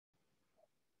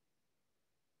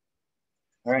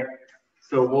All right.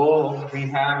 So we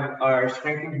have our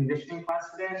strength and conditioning class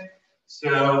today. So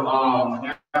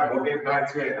yeah, we'll get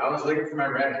back to it. I was looking for my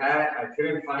red hat. I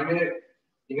couldn't find it.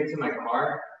 I think it's in my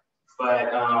car,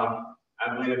 but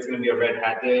I believe it's going to be a red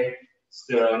hat day.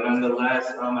 So nonetheless,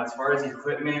 as far as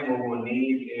equipment, what we'll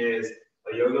need is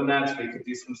a yoga mat so you could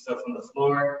do some stuff on the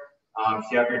floor. If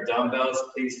you have your dumbbells,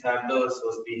 please have those.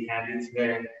 Those will be handy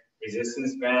today.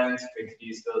 Resistance bands, we could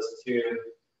use those too.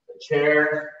 A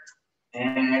chair.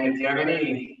 And if you have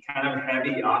any kind of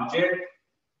heavy object,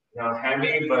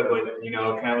 heavy, but with,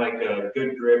 kind of like a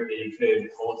good grip that you could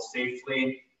hold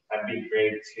safely, that'd be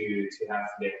great to have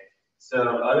today.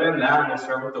 So other than that, we'll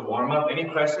start with the warm-up. Any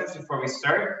questions before we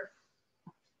start?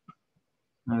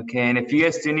 Okay, and if you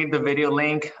guys do need the video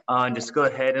link, just go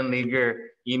ahead and leave your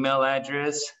email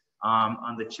address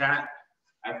on the chat.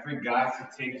 I forgot to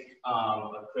take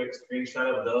a quick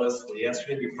screenshot of those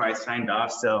yesterday before I signed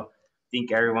off, so I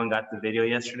think everyone got the video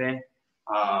yesterday.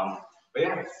 But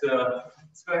yeah, so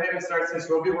let's go ahead and start. Since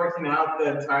we'll be working out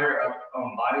the entire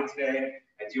body today,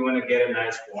 I do want to get a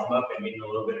nice warm up and meeting a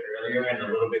little bit earlier and a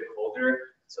little bit colder.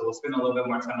 So we'll spend a little bit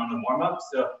more time on the warm up.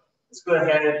 So let's go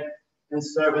ahead and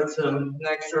start with some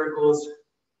neck circles.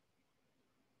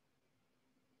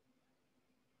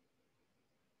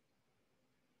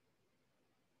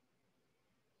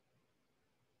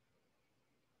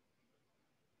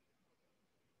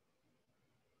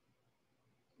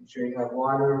 Make sure you have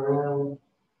water around.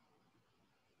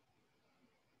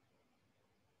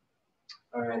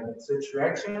 All right, let's switch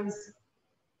directions.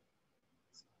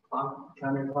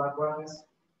 Counterclockwise.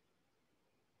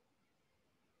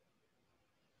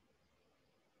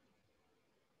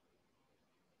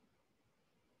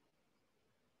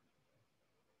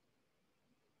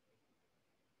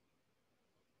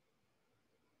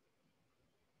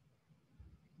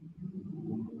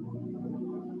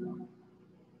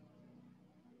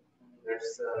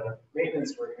 There's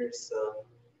maintenance workers, so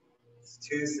it's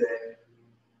Tuesday.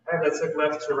 All right, let's look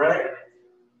left to right.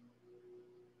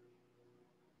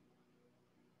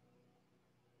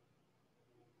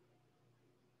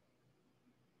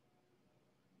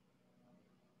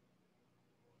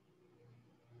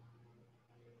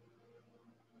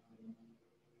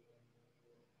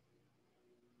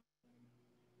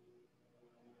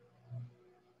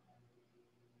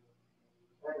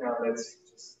 And now let's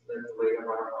just lift the weight of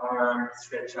our arm,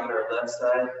 stretch out our left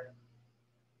side.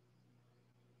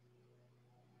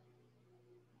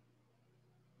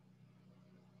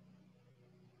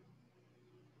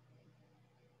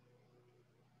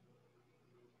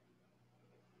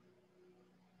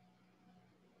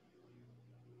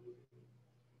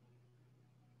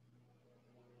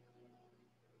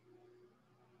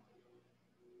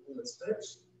 Let's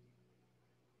switch.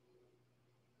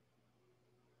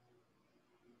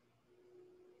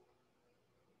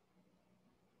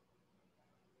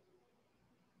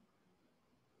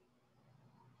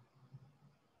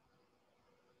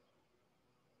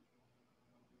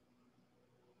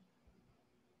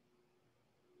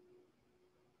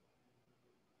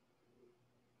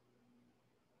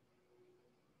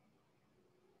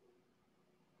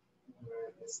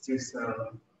 Let's do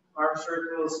some arm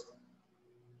circles.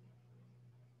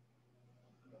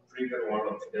 Pretty good warm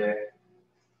up today.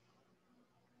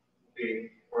 Be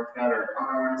working out our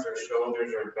arms, our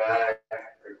shoulders, our back,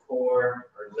 our core,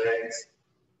 our legs.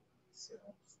 So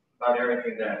about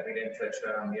everything that we didn't touch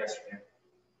on yesterday.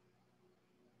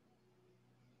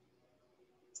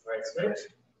 All right,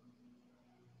 switch.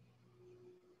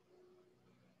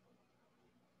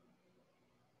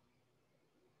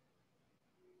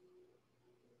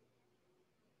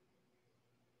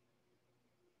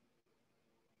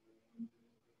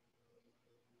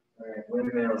 All right,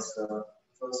 windmills. So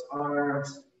close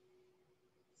arms.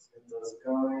 Get those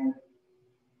going.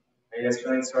 Are you guys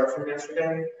feeling sore from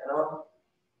yesterday at all?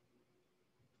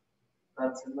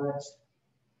 Not too much.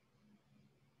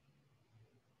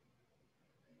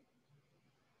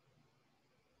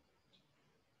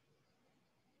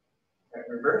 All right,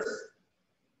 reverse.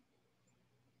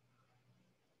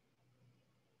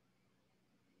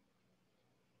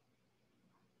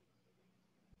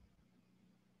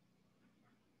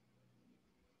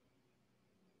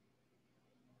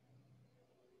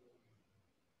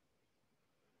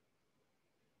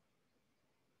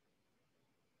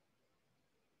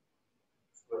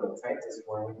 A little tight this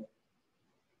morning.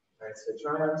 All right, switch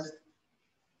arms.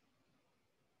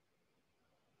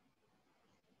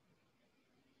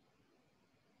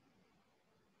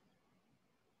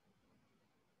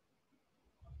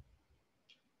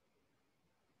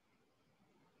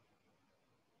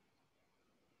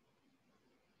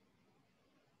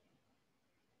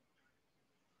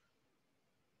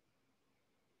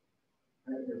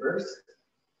 Reverse.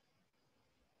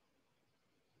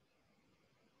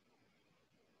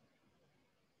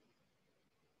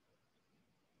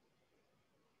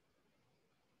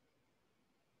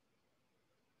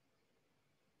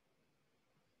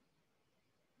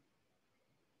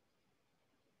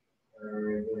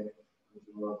 Very good.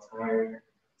 A little tired.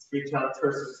 Let's reach out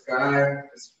towards the sky.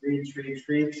 Just reach, reach,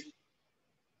 reach.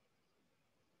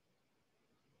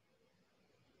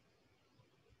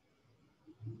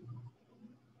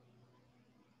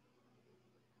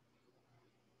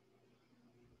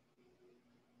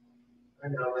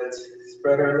 And now let's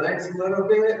spread our legs a little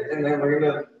bit, and then we're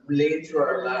gonna lean to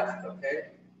our left,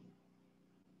 okay?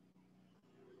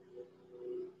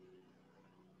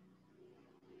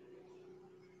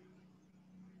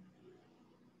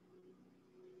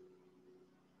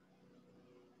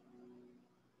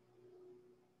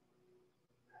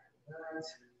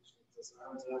 Shift those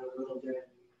arms out a little bit.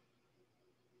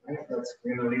 All right,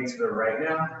 we're gonna lean to the right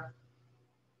now.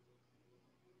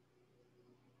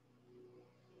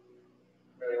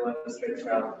 Really want to stretch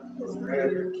out those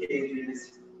rib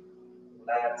cages,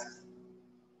 lats,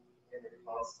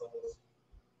 intercostals.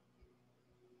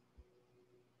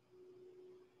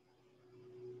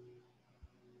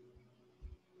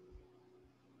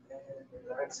 And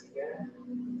relax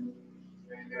again.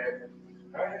 Very good.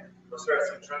 All right, we'll start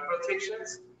some trunk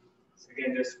rotations. So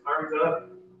again, just arms up.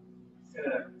 Just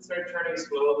gonna start turning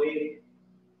slowly.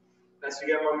 As you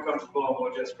get more comfortable,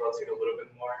 we'll just rotate a little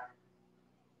bit more.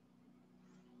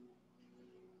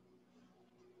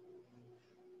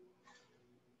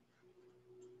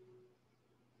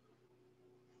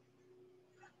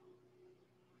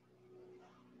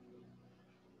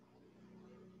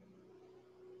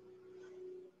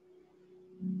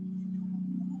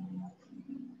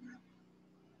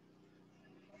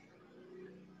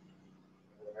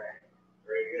 All right,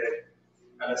 very good.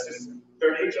 Let's just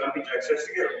 30 jumping jacks, just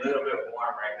to get a little bit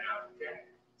warm right now. Okay,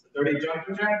 so 30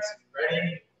 jumping jacks.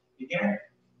 Ready? Begin.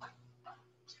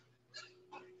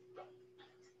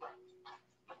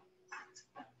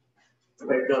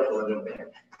 Wake up a little bit.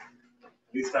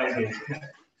 At least I did. It's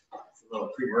a little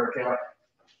pre-workout.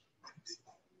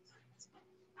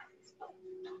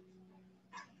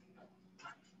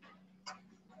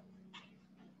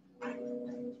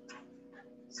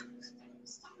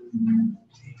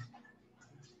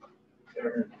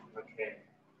 Okay,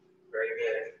 very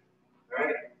good. All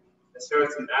right, let's start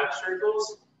with some ab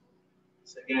circles.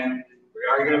 So again, we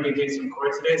are going to be doing some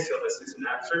core today, so let's do some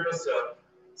ab circles. So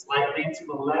slightly to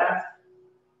the left,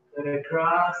 then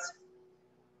across,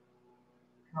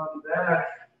 come back,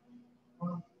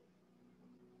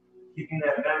 keeping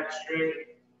that back straight.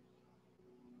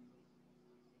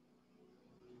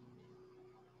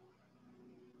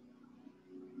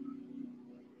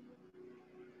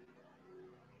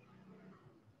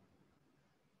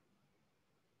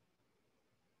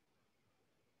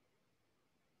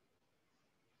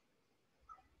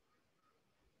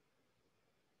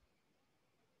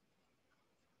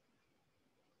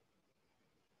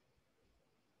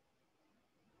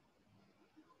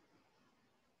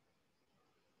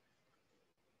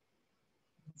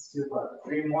 Let's do about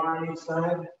 3 more on each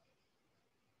side.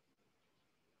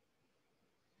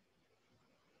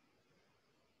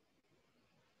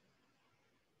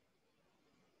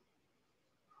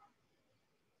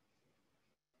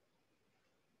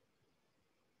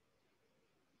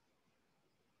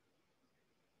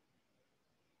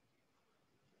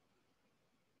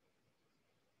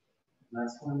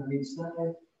 Last one on each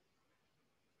side.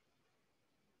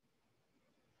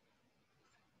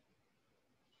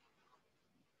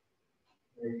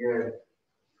 Very good.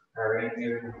 All right,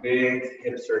 do big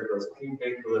hip circles, 2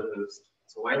 big glute boosts.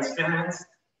 So wide stance.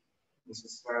 Let's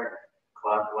just start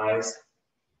clockwise.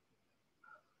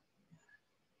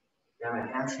 Yeah, my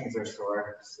hamstrings are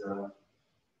sore, so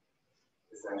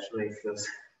this actually feels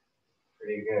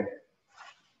pretty good.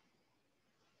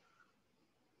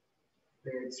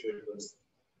 Big circles.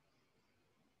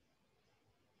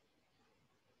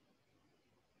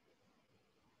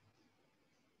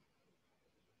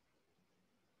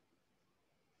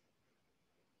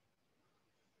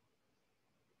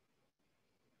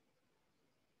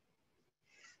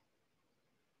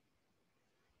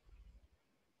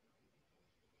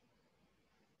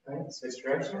 All right, switch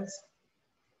directions.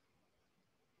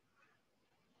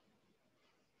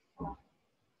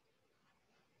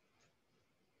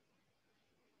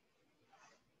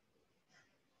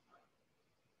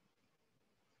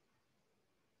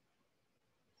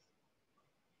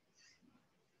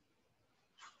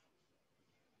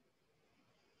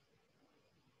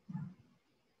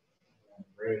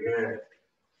 Very good.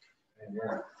 And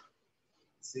yeah,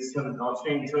 do some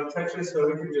alternating toe touches. So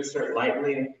we can just start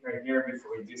lightly right here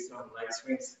before we do some leg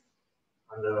swings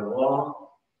on the wall.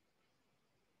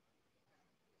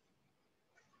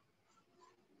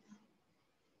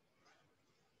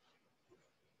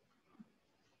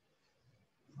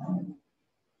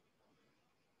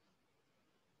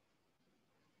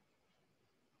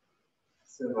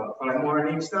 So about 5 more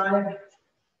on each side.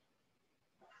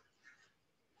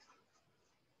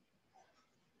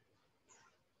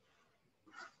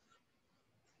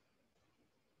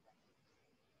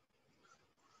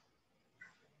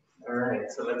 All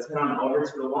right, so let's head on over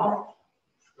to the wall.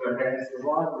 Go ahead to the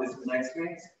wall, do some leg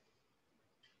swings.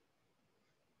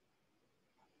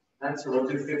 And so we'll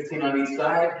do 15 on each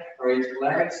side for each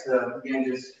leg. So again,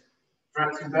 just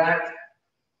front to back.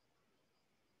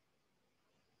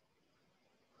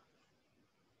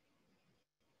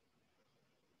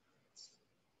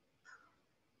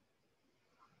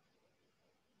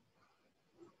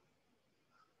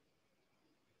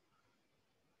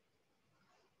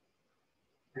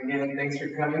 Again, thanks for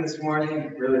coming this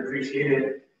morning. Really appreciate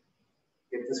it.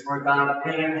 Get this work on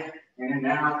in and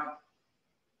out.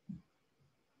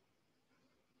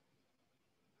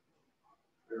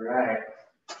 All right.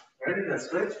 Ready to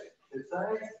switch to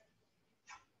sides?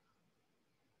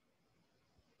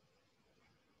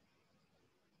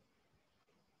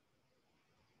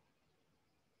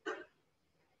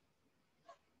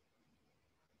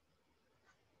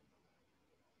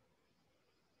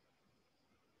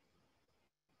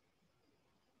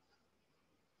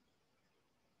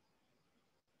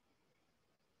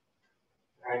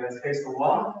 All right, let's face the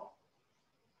wall.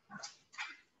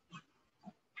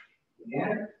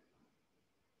 Again.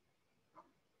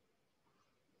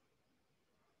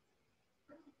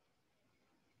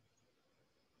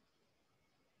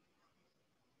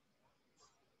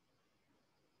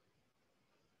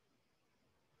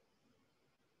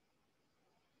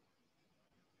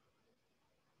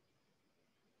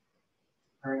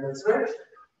 All right, let's switch.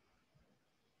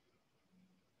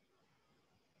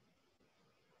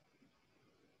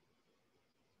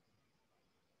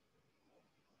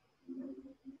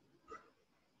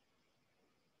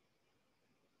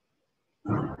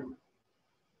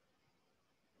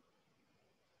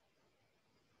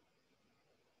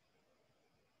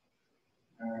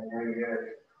 All right, very good.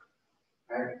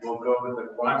 All right, we'll go with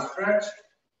the quad stretch.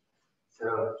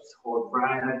 So just hold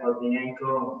right above the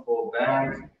ankle and pull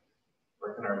back.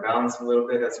 Working our balance a little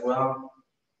bit as well.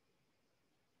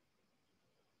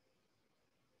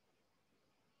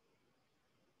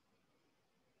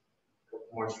 A couple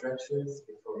more stretches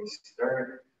before we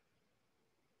start.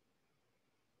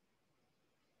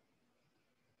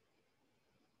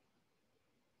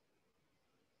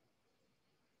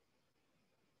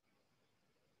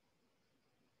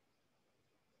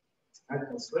 All right,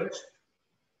 we'll switch.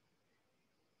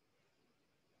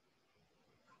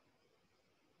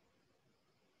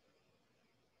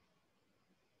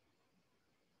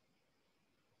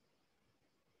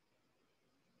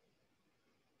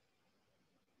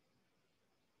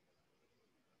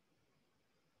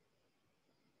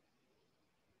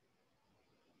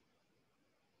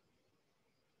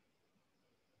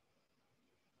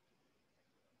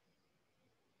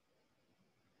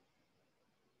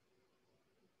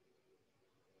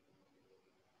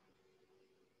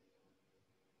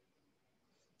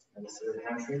 And this is a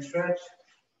hamstring stretch.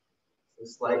 So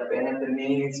slight bend at the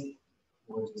knees.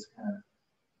 We'll just kind of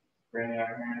bring our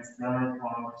hands down,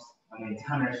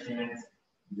 down our shins.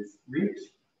 Just reach.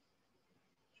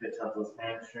 Stretch out those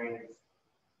hamstrings.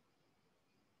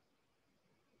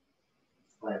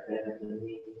 Slight bend at the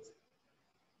knees.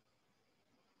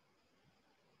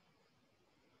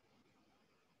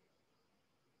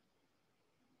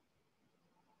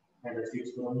 And let's do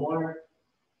 2 more.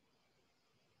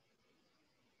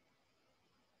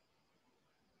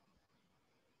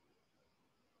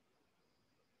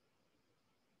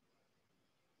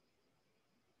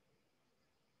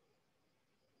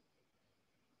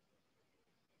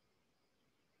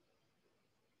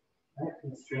 All right,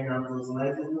 and straighten out those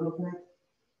legs a little bit.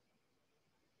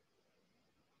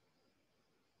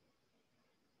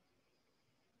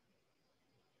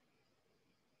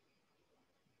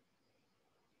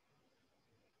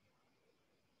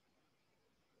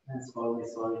 And slowly,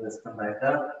 let's come back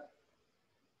up.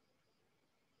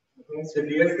 Okay, so if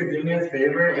you guys could do me a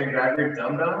favor and grab your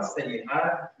dumbbells that you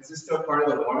have. This is still part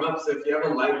of the warm-up, so if you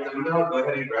have a light dumbbell, go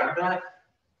ahead and grab that.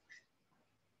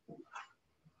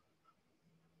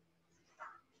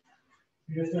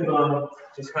 You're just gonna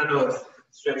just kind of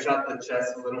stretch out the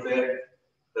chest a little bit,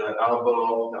 the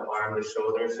elbow, the arm, the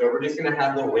shoulder. So we're just gonna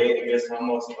have the weight and just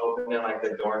almost open it like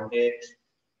the door hinge.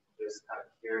 Just kind of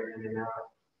here in and out.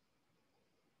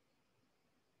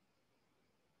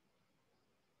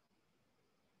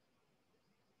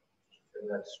 Feel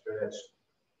that stretch.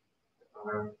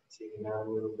 The arm taking out a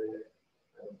little bit.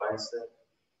 The bicep.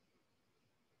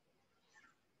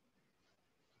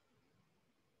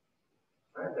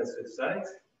 All right, let's switch sides.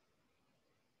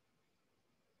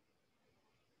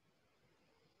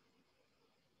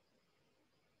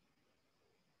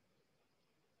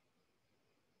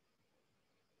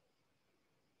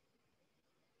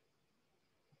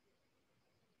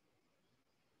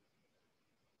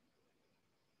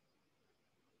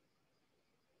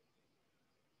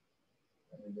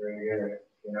 Very good.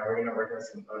 Okay, now we're going to work on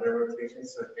some other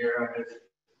rotations. So here I'm just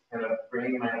kind of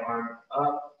bringing my arm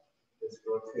up, just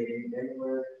rotating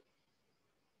inward.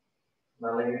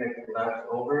 Not letting it collapse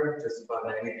over, just about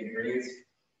 90 degrees.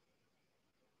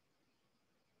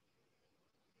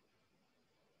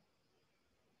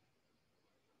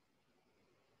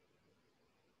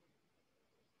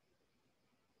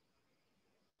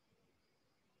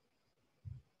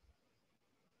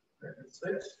 Perfect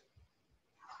switch.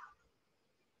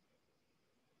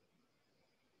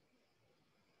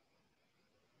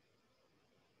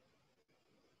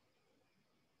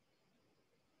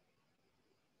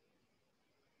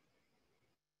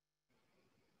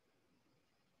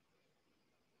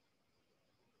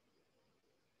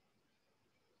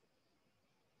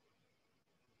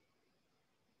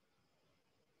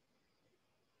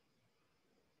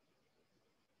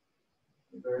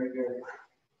 Very good.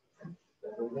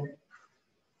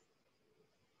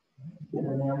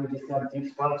 And then we just have a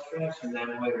deep squat stretch, and then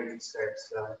we can start.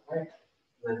 So, all right,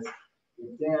 let's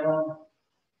get down,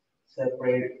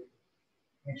 separate,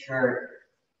 make sure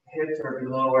hips are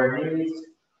below our knees.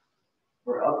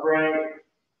 We're upright.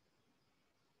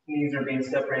 Knees are being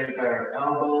separated by our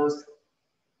elbows.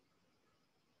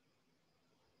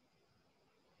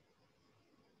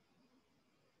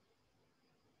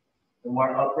 The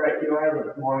more upright you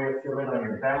are, the more you feel it on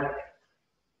your back.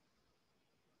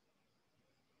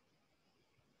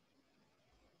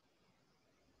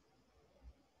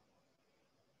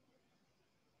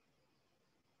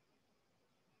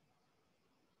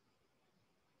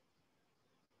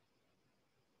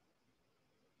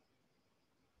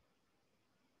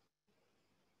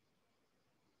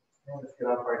 Let's get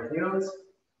off our heels.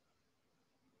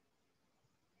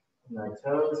 And our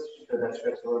toes. Show that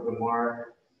stretch a little bit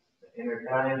more. The inner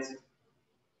thighs.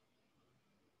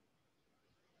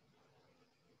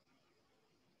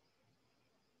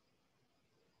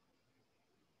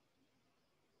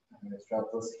 And let's drop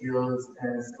those heels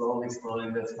and slowly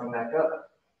let's come back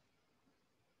up.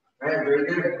 All right, very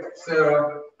good.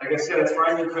 So, like I said, as far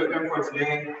as the equipment for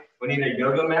today, we need a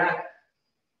yoga mat.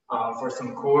 For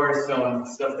some core, some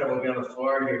stuff that will be on the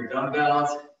floor, your dumbbells.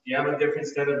 If you have a different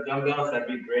set of dumbbells, that'd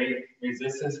be great.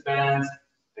 Resistance bands,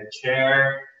 a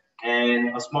chair,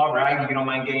 and a small rag if you don't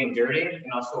mind getting dirty,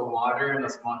 and also water and a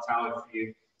small towel if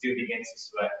you do begin to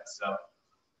sweat. So,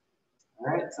 all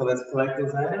right, so let's collect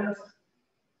those items.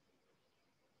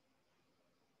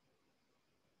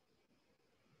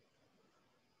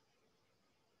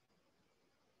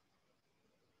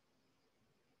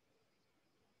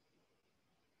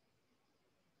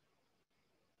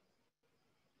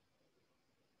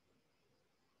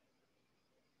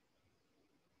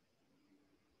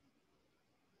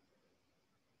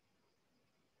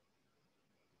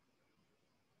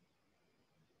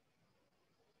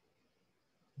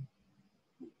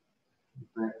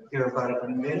 Give about a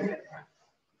minute.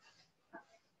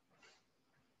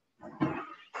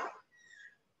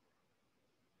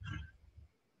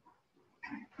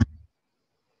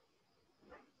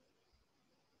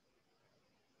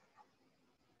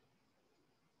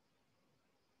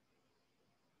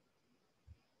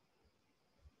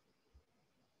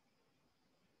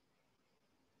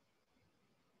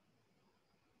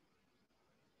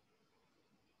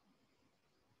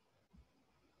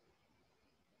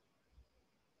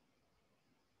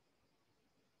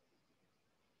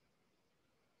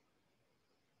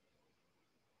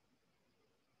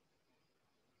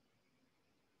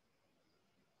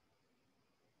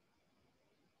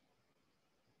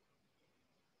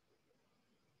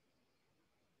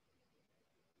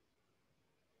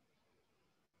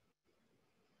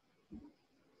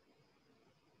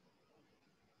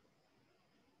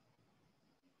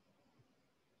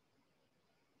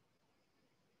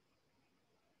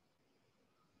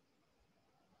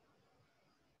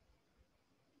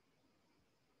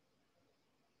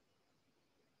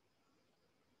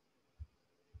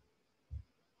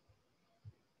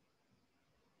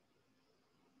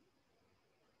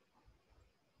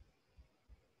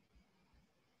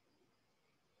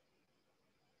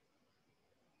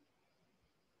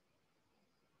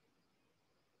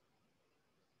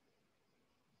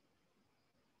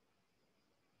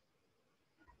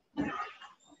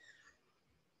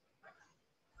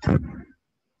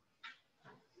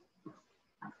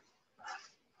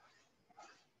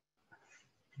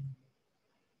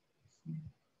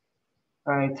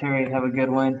 All right, Terry, have a good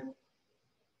one.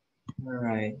 All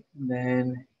right, and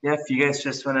then, yeah, if you guys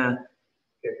just want to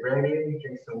get ready,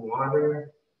 drink some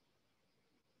water.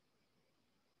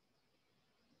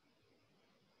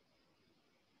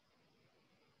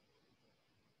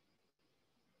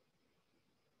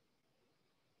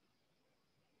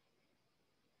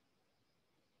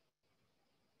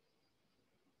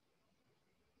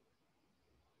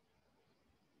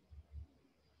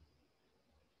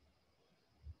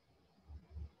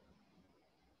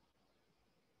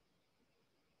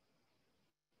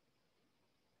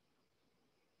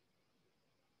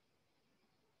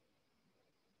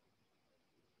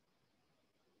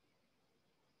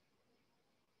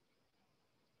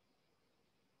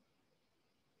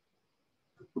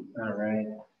 All right.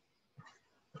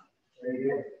 Very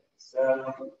good.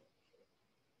 So,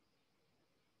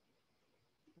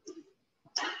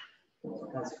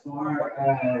 as far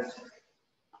as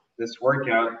this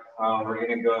workout, we're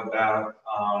going to go about,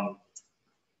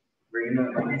 we're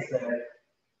going to, like I said, I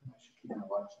should keep my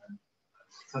watch on.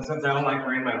 Sometimes I don't like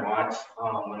wearing my watch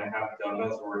when I have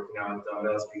dumbbells or working out with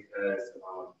dumbbells because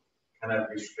kind of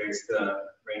restricts the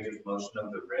range of motion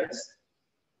of the wrist.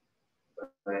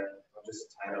 But I'll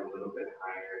just tie it a little bit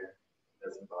higher. It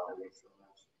doesn't bother me so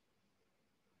much.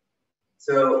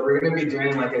 So we're going to be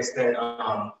doing, like I said,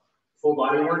 full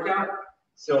body workout.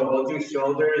 So we'll do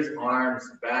shoulders, arms,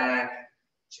 back,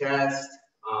 chest,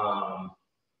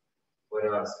 what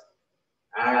else?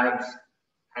 Abs,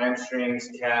 hamstrings,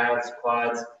 calves,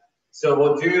 quads. So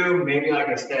we'll do maybe, like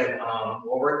I said,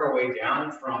 we'll work our way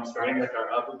down from starting with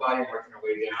our upper body, working our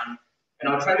way down.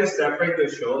 And I'll try to separate the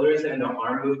shoulders and the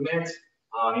arm movements.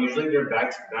 Usually they're back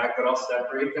to back, but I'll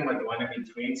separate them with one in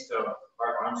between so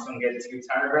our arms don't get too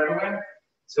tired right away.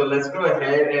 So let's go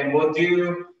ahead and we'll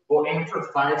aim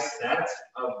for 5 sets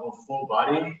of a full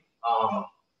body, I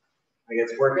guess,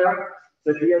 workout.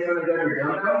 So if you guys want to go to your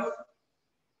dumbbells,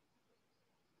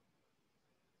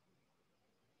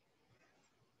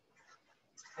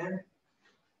 and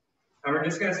we're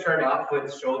just going to start off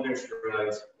with shoulder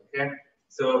shrugs, okay?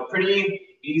 So a pretty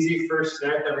easy first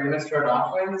set that we're going to start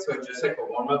off with. So just like a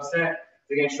warm-up set.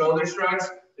 So again, shoulder shrugs,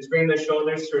 just bring the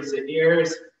shoulders towards the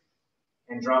ears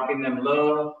and dropping them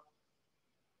low.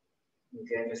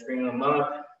 Okay, just bring them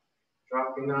up,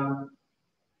 dropping them.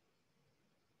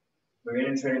 We're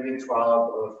going to try to do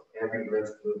 12 of every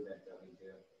lift movement that we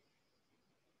do.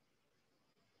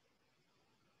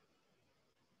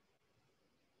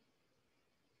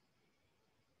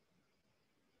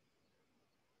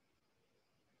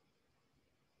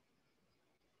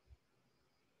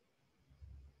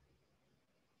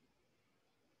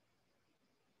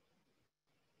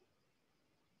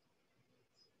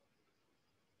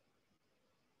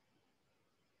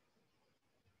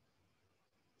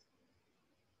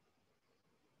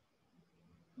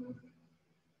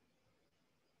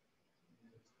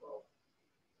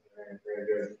 Very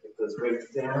good. Get those weights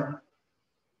down.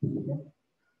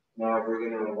 Now we're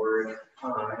going to work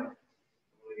on, I'm going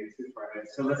to get too far ahead.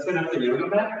 So let's set up the yoga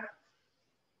mat.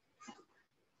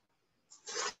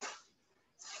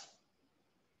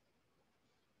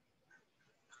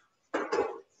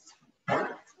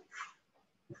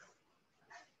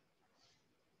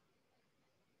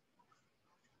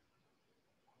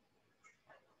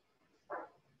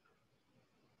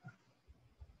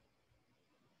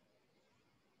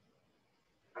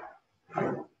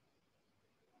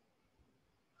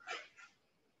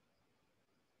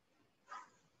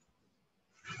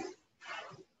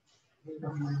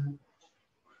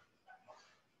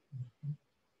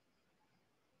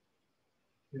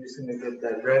 We're just going to get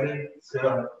that ready.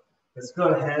 So let's go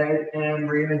ahead and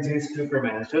we're going to do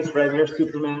Supermans, just regular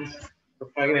Supermans. We're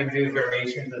probably going to do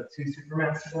variations of 2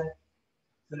 Supermans today.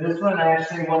 So this one I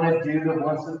actually want to do the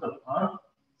ones with the pump.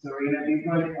 So we're going to be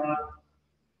going up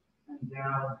and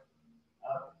down,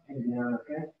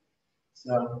 okay?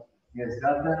 So you guys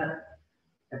got that?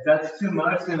 If that's too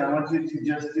much, then I want you to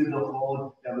just do the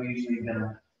hold that we usually do.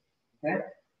 Okay?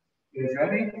 You guys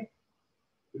ready?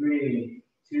 3,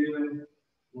 2,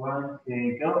 1,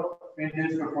 okay, go. We're going to do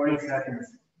this for 40 seconds.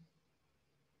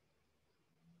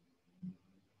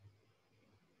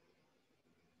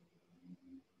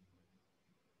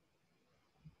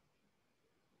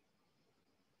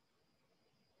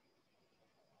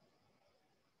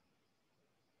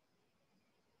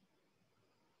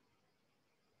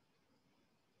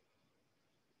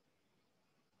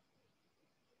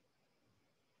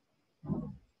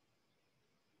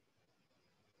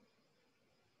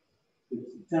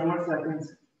 Ten more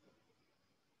seconds.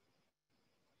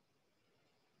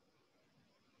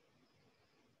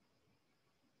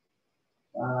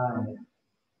 5,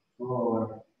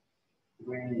 4,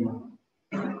 3,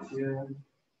 2,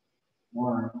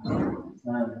 1,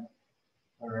 done.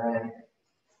 All right.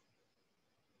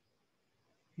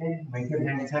 Okay, make it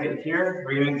hang tight here.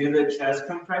 We're going to do the chest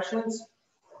compressions.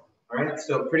 All right,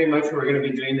 so pretty much what we're going to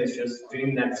be doing is just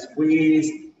doing that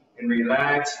squeeze and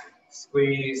relax,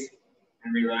 squeeze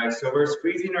and relax. So we're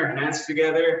squeezing our hands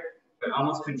together, but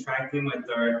almost contracting with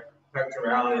our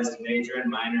pectoralis major and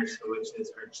minor, so which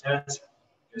is our chest.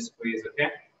 Just squeeze,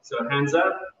 okay? So hands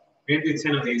up. We're going to do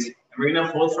 10 of these, and we're going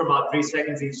to hold for about 3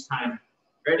 seconds each time.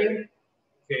 Ready?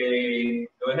 Okay,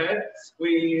 go ahead.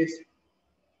 Squeeze.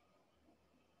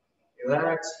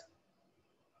 Relax.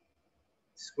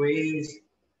 Squeeze.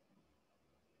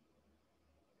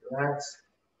 Relax.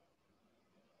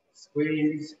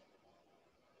 Squeeze.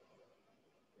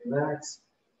 Relax.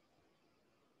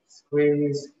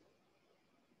 Squeeze.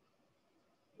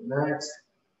 Relax.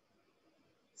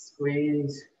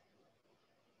 Squeeze.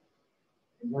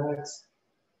 Relax.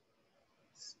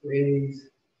 Squeeze.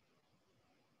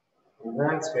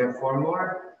 Relax. We have 4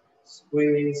 more.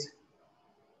 Squeeze.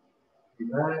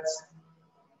 Relax.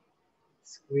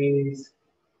 Squeeze.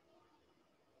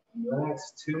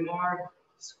 Relax. 2 more.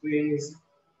 Squeeze.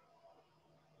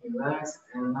 Relax.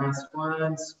 And last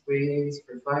one. Squeeze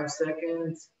for 5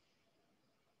 seconds.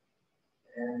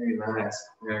 And relax.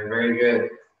 Very, very good.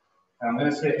 I'm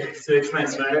going to switch my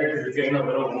sweater because it's getting a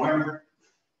little warm.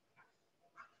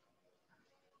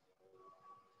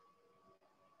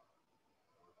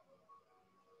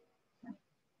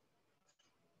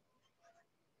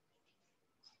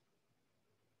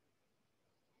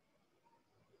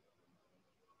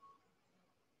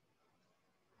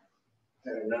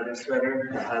 Another sweater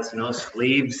that has no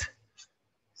sleeves.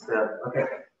 So, okay.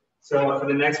 So for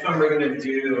the next one, we're going to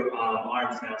do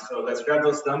arms now. So let's grab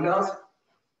those dumbbells.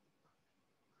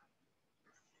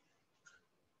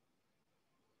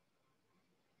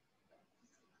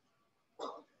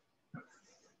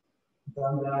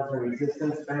 Dumbbells or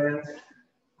resistance bands.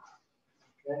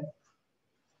 Okay.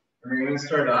 We're going to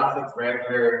start off with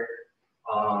regular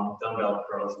dumbbell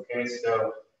curls. Okay.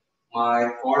 So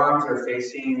my forearms are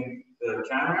facing the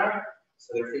camera, so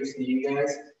they're facing you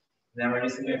guys. And then we're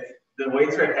just gonna, if the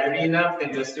weights are heavy enough,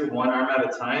 then just do one arm at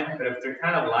a time. But if they're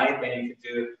kind of light, then you could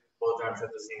do both arms at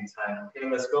the same time. Okay,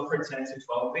 let's go for 10 to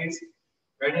 12, please.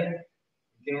 Ready?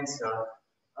 Again, so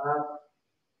up,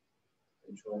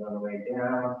 control on the way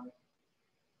down.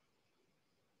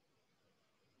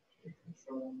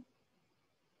 Control.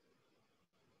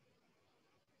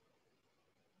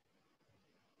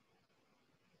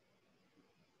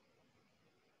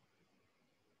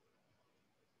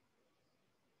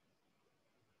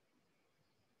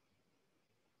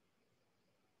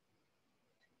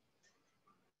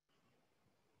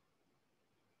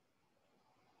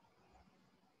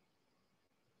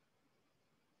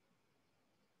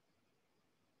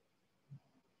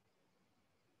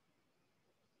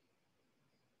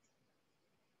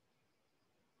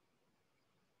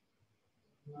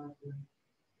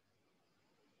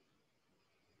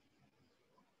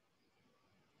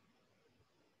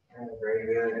 Very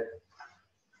good.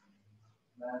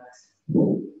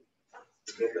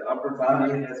 Get the upper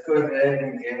body. Let's go ahead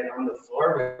and get on the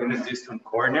floor. We're going to do some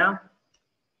core now.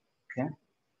 Okay.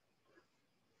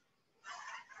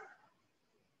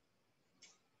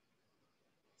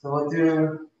 So we'll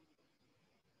do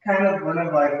kind of one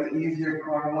of like the easier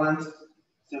core ones.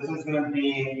 So this is going to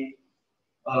be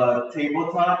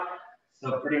tabletop.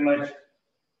 So pretty much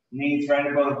knees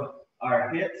right above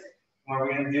our hips. What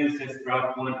we're going to do is just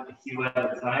drop one heel at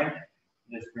a time.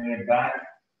 Just bring it back.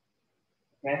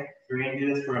 Okay, so we're going to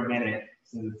do this for a minute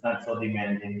since it's not so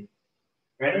demanding.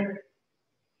 Ready?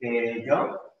 Okay,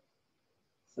 go.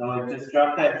 So just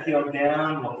drop that heel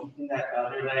down while keeping that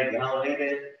other leg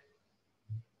elevated.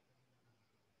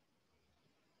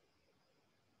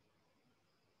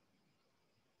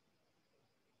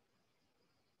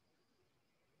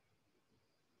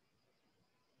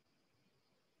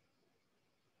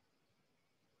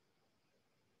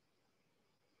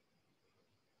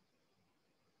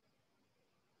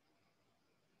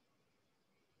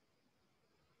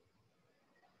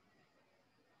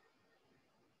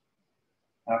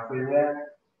 Halfway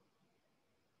there.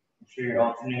 Make sure you're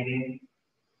alternating.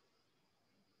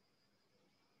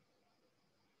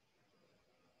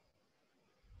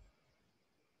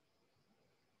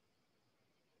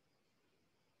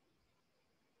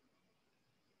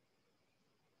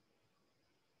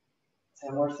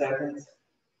 Ten more seconds.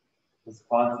 The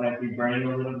squats might be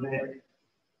burning a little bit.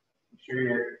 Make sure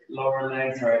your lower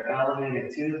legs are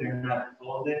elevated too, they're not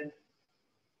folded.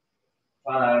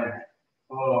 5,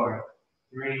 4,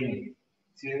 3,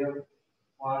 2,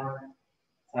 1,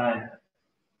 time.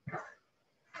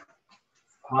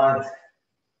 quads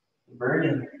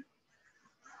burning.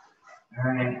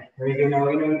 All right, here we go. Now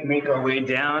we're gonna make our way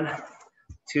down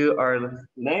to our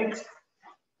legs.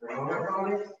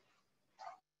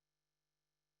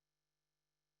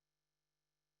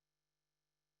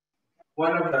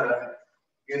 One of the, I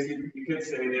guess you could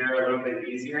say they're a little bit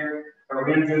easier, but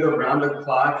we're gonna do the round the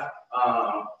clock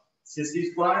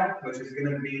sissy squat, which is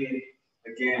gonna be,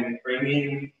 again,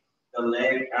 bringing the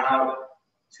leg out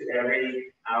to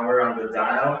every hour on the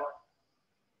dial.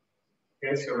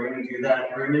 Okay, so we're gonna do that.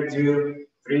 We're gonna do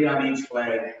 3 on each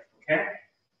leg, okay?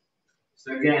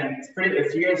 So again, it's pretty,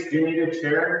 if you guys do need a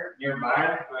chair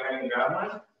nearby, go ahead and grab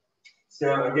one.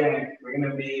 So again, we're in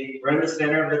the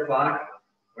center of the clock.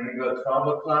 We're gonna go 12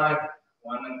 o'clock,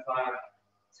 1 o'clock,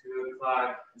 2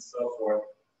 o'clock, and so forth,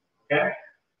 okay?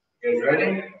 You guys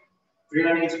ready? 3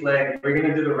 on each leg. We're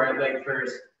gonna do the right leg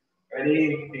first.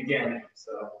 Ready, begin.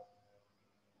 So,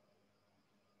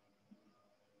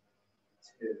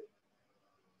 2,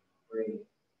 3,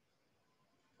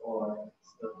 4,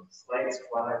 so slight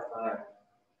squat, 5,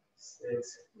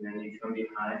 6, and then you come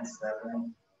behind,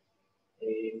 7,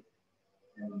 8,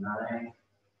 and 9,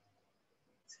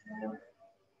 10,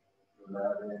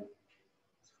 11,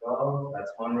 12.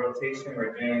 That's one rotation.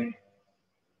 We're doing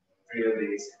 3 of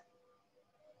these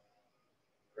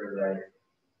per leg.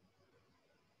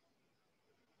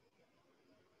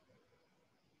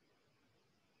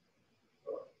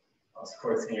 Also,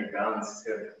 courting your balance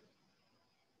too.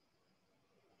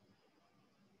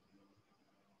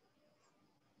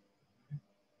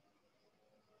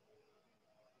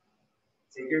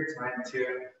 Take your time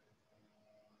too.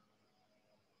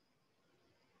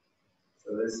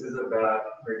 So this is about,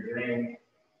 we're doing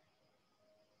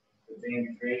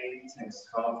 3 times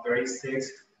 12,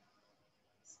 36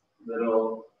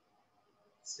 little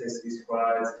sissy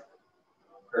squats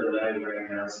per leg right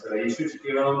now. So you should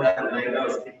feel that leg that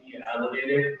was keeping you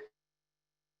elevated.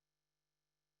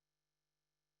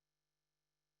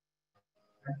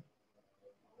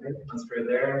 Okay. Once we're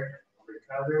there,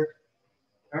 recover.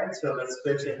 All right, so let's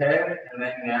switch ahead, and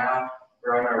then now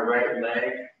we're on our right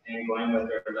leg and going with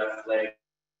our left leg.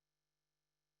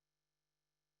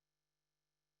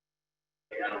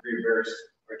 Reverse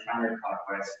or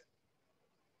counterclockwise.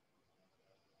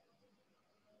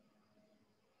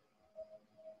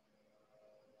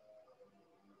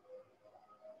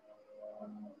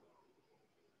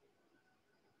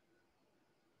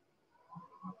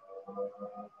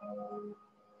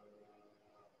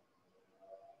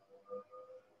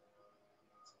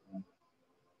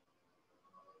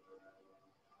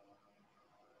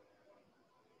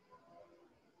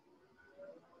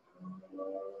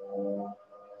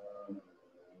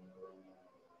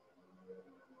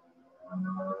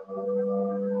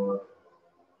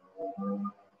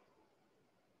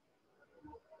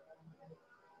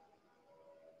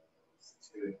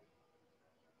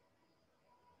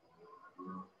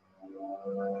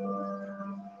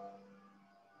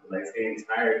 Legs getting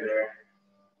tired there.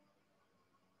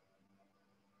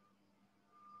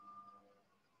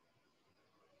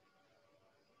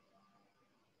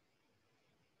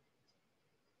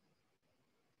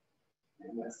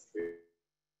 And that's 3.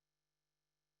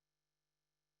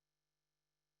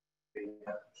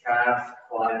 Calf,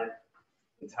 quad,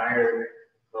 entire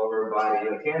lower body,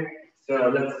 okay?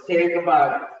 So let's take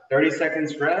about 30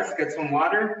 seconds rest, get some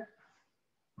water.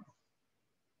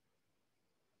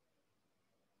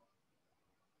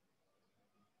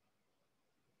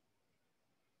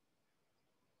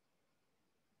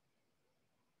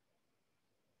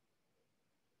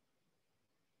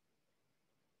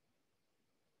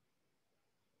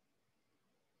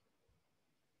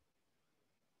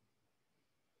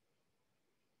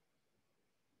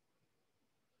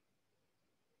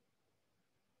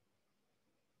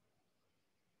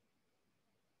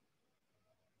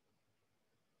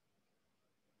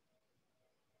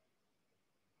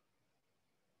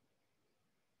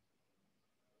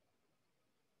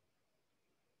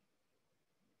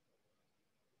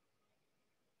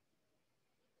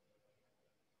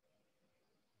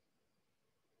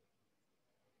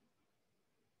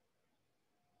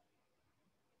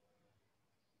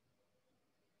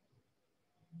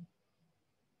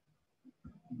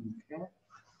 Okay.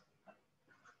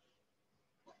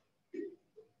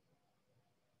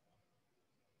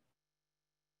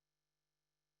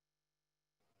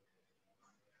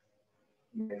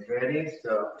 You guys ready?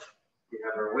 So we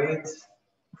have our weights.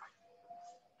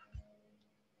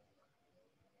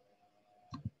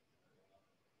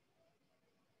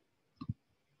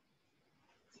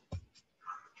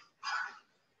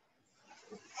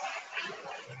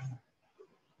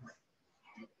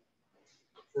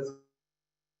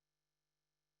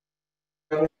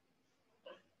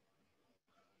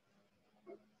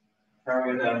 Now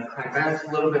we're gonna advance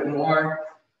a little bit more.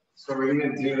 So we're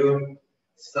gonna do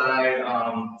side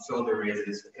shoulder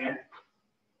raises, okay?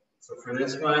 So for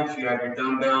this one, if you have your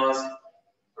dumbbells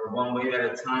or one weight at a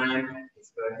time,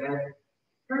 let's go ahead.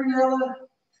 Hurry,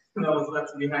 no one's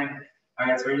left behind. All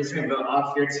right, so we're just gonna go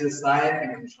off here to the side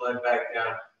and control it back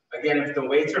down. Again, if the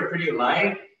weights are pretty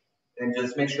light, then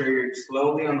just make sure you're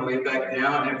slowly on the way back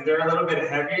down. If they're a little bit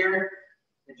heavier,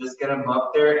 then just get them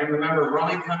up there. And remember, we're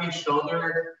only coming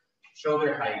shoulder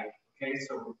height. Okay,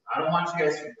 so I don't want you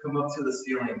guys to come up to the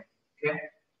ceiling. Okay,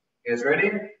 you guys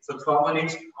ready? So 12 on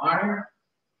each arm.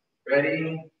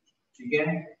 Ready?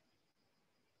 Begin.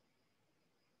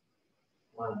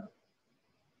 1,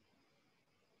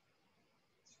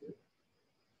 2,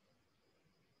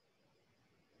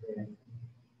 3,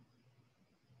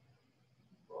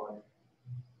 4,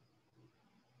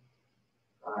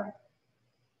 5,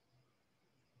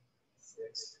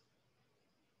 6,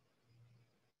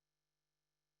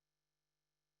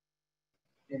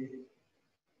 8,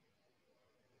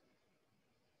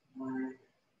 9,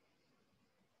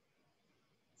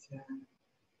 10,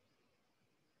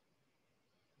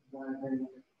 11,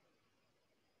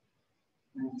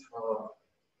 and 12.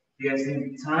 If you guys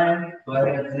need time, go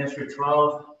ahead and finish your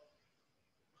 12.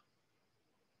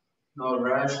 No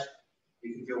rush.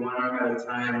 You can do one arm at a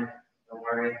time. Don't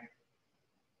worry.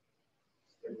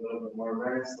 Just get a little bit more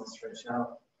rest. Let's stretch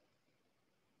out.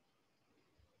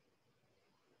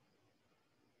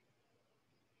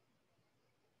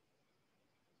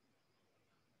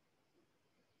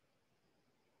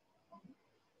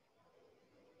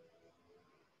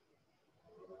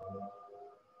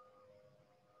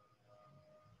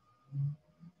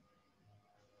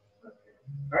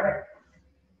 All right.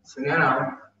 So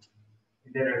now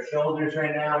we did our shoulders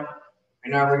right now. Right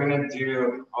now we're gonna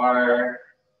do our,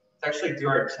 let's actually do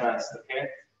our chest, okay?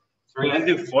 So we're gonna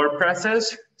do floor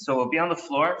presses. So we'll be on the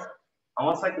floor,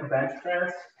 almost like a bench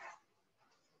press,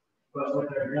 but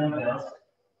with our dumbbells.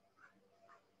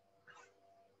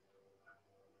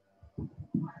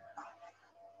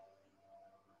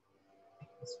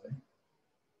 This way.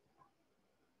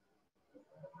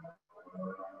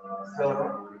 So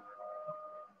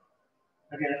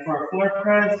again, for a floor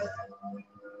press,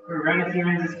 we're right here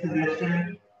in this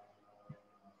position.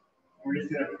 We're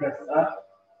just gonna press up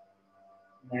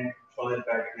and then control it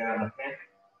back down, okay?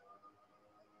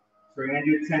 So we're gonna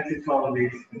do 10 to 12 of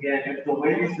these. Again, if the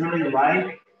weight is really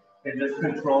light, then just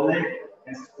control it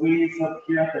and squeeze up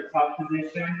here at the top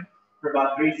position for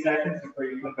about 3 seconds before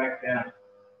you come back down.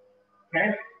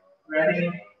 Okay,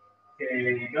 ready?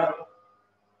 Okay, go.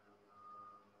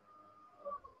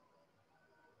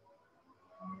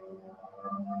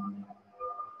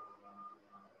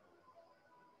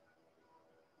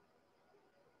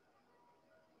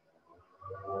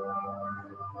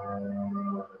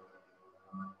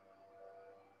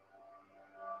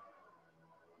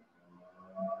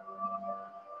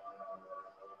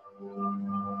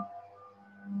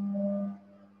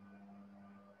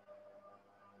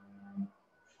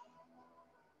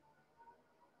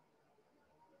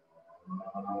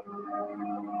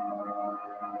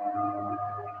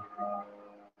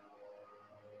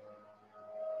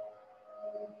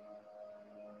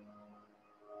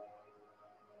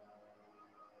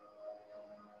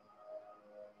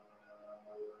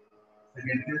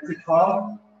 Again, 10 to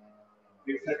 12.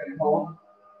 3-second hold.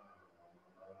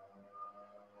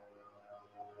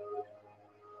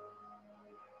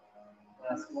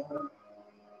 Last one.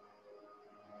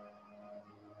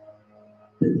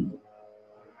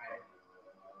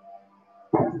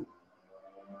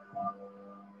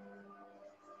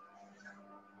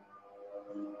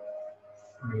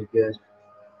 Very good.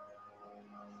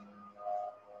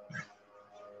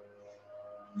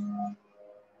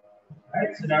 All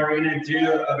right, so now we're gonna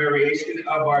do a variation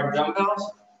of our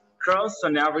dumbbells curls. So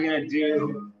now we're gonna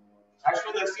do,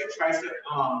 actually let's do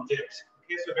tricep dips.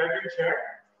 Okay, so grab your chair.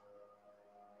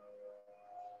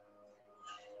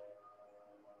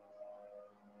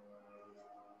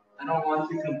 I don't want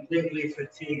to completely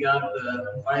fatigue up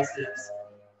the biceps.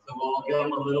 So we'll give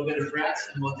them a little bit of rest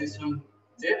and we'll do some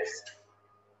dips.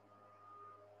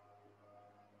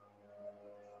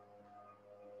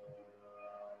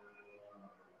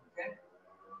 Okay.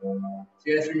 So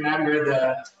you guys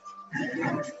remember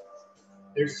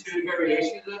there's 2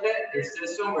 variations of it. There's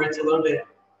this one where it's a little bit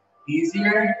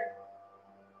easier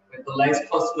with the legs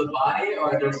close to the body,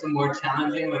 or there's some more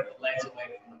challenging with the legs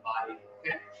away from the body.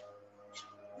 Okay.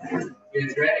 You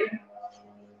guys ready?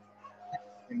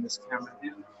 Bring this camera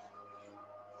down.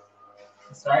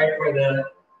 Sorry for the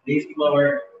leaf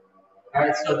blower. All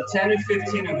right, so 10 to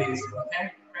 15 of these.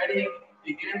 Okay, ready?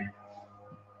 Begin.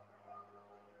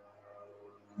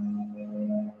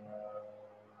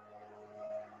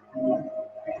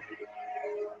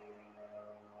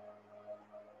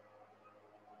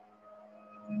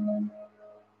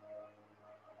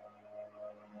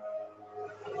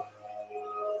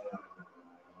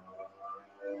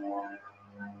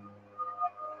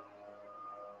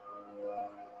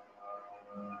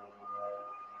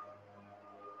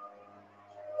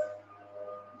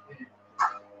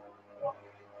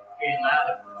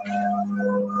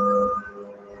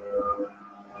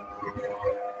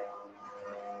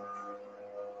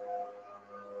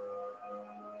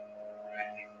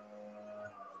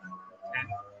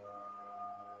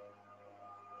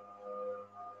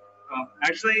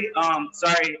 Actually,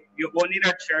 sorry, we'll need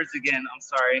our chairs again. I'm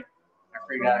sorry, I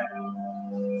forgot.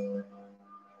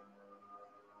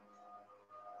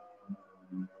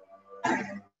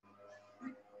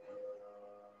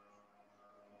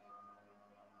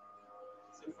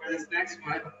 So for this next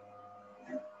one,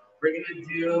 we're gonna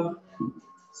do,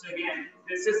 so again,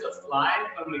 this is a fly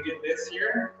when we did this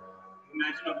here.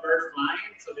 Imagine a bird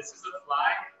flying, so this is a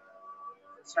fly.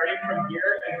 Starting from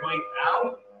here and going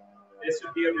out, this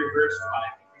would be a reverse fly.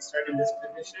 If we start in this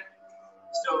position.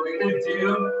 So we're gonna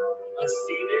do a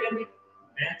seated,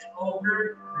 bent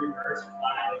over, reverse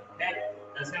fly, okay?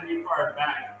 That's gonna be for our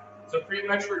back. So pretty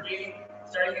much we're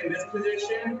starting in this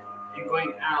position and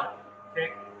going out,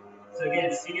 okay? So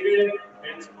again, seated,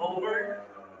 bent over,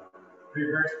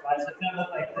 reverse fly. So it's gonna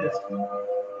look like this.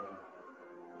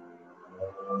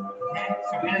 Okay,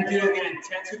 so we're gonna do again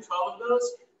 10 to 12 of those.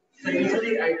 So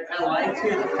usually I like to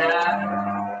have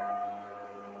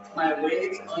my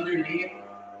weights underneath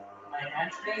my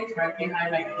hamstrings, right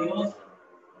behind my heels.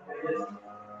 I just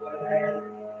go ahead and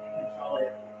control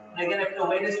it. And again, if the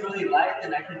weight is really light,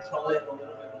 then I control it a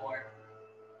little bit more.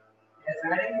 You guys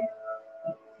ready?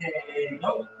 Okay,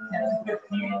 go. 10 to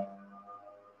 15.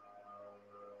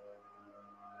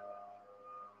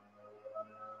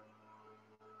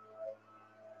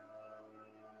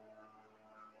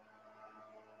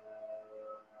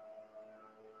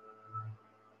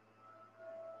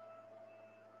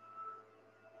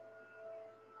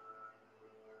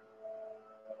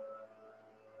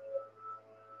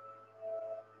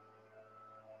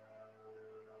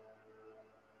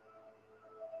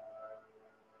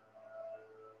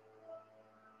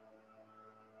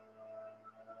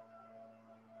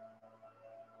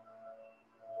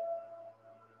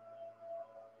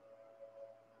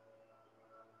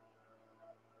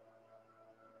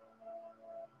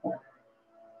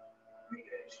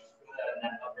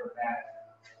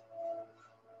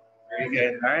 Very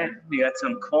good. All right, we got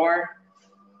some core.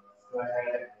 Go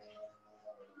ahead.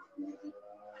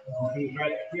 Be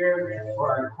right here for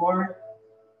our core.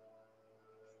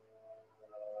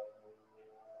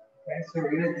 Okay, so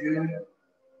we're gonna do,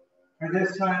 for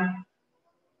this one,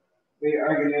 we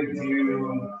are gonna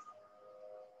do,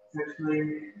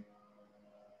 essentially,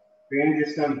 we're gonna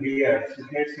do some VFs.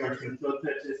 Okay, so our toe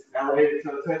touches, elevated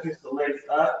toe touches, the legs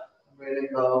up. We're gonna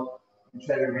go and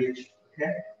try to reach,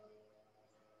 okay?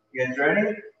 You guys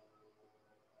ready?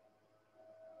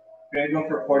 We're gonna go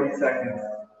for 40 seconds.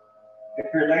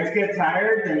 If your legs get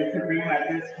tired, then you can bring them at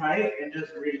this height and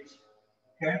just reach,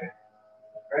 okay?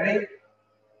 Ready?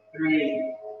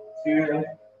 3, 2,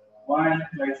 1,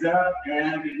 legs up,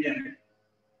 and begin.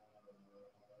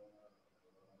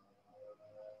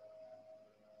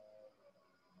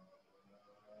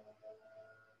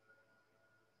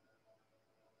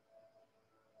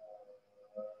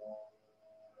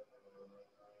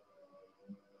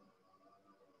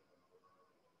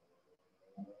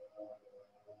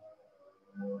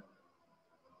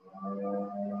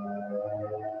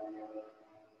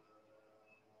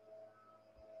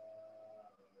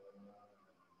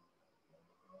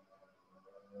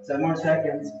 Seven more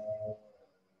seconds.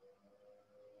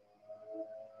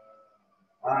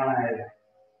 5,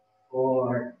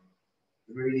 4,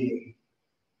 3,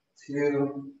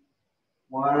 2,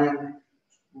 1,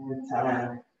 and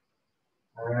time.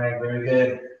 All right, very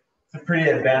good. It's a pretty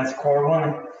advanced core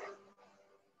one.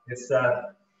 Good stuff.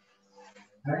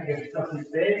 All right, get yourself some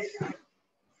space.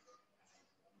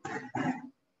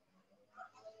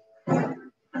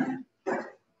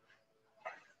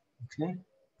 Okay.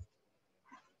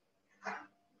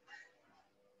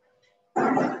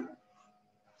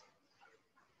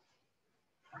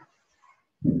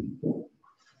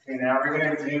 Okay, now we're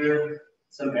going to do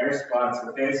some air squats.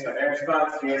 Okay, so air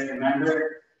squats, you guys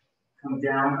remember, come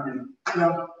down and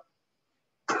jump.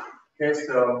 Okay,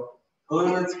 so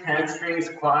glutes, hamstrings,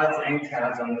 quads, and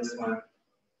calves on this one.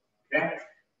 Okay,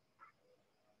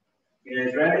 you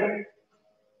guys ready?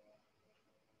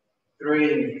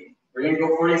 3, we're going to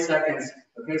go 40 seconds.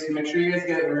 Okay, so make sure you guys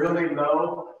get really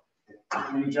low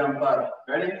when you jump up.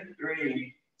 Ready?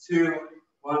 3, 2,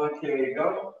 1, okay,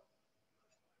 go.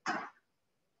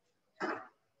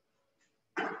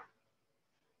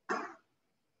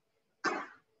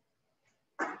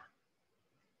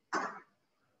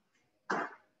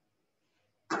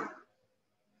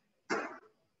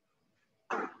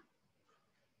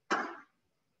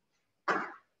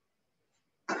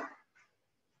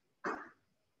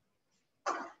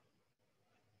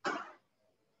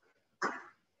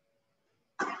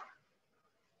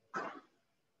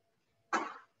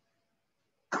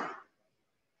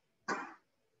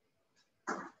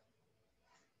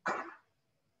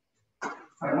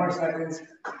 5 more seconds.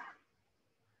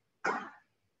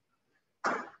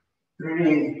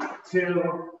 3,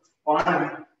 2,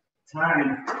 1.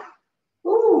 Time.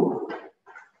 Woo!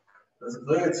 Those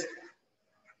glutes.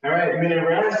 All right, minute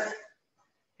rest.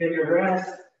 Take your rest.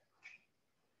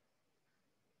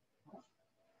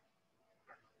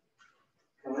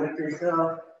 Collect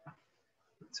yourself.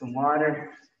 Some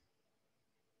water.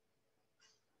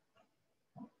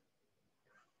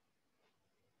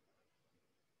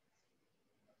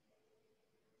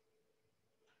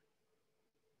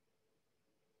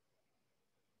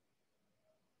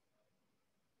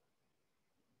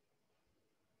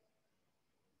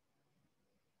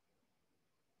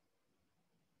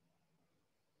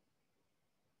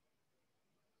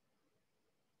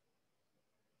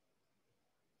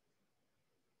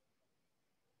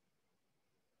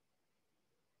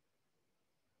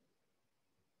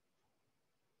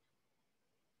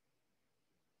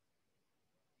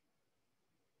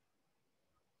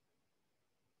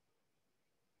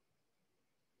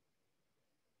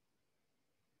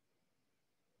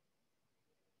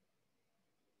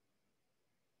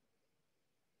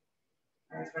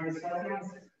 All right, 20 seconds.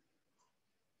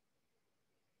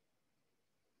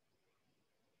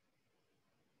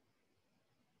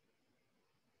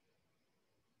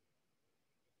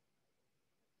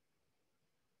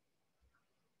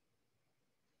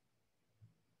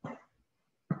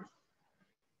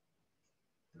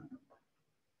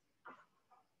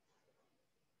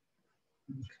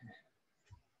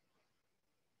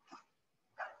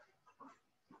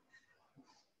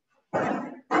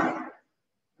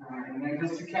 And then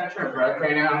just to catch our breath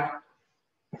right now,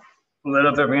 a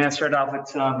little bit, we're gonna start off with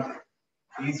some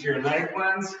easier leg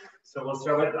ones. So we'll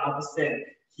start with opposite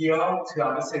heel to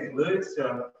opposite glute.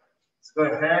 So let's go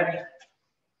ahead,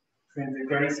 we're gonna do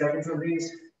 30 seconds of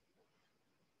these.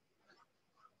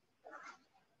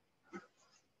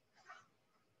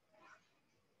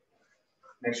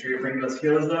 Make sure you bring those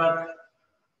heels up.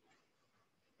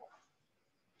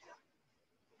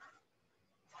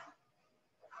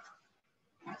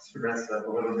 Just rest up a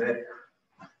little bit.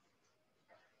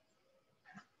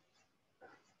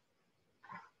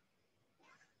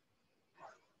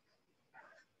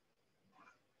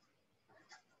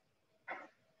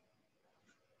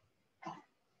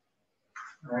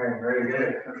 All right, very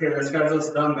good. Okay, let's grab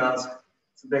those dumbbells.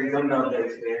 It's a big dumbbell day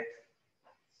today.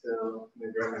 So I'm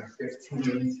gonna grab my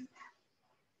 15s.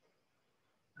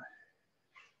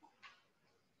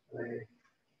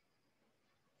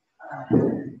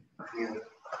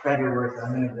 Better work.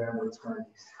 I'm gonna grab those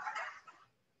 20s.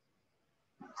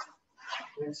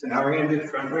 Okay, so now we're gonna do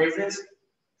front raises.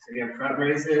 So again, front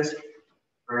raises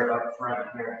or up front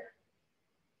here.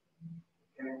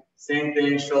 Okay. Same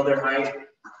thing, shoulder height.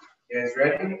 You guys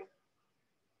ready?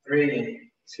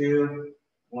 3, 2,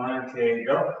 1. Okay,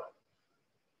 go.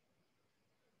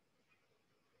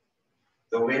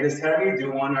 The weight is heavy.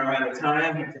 Do one arm at a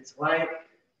time. If it's light,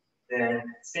 then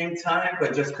same time,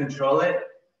 but just control it.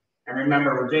 And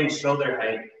remember, we're doing shoulder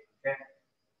height. Okay.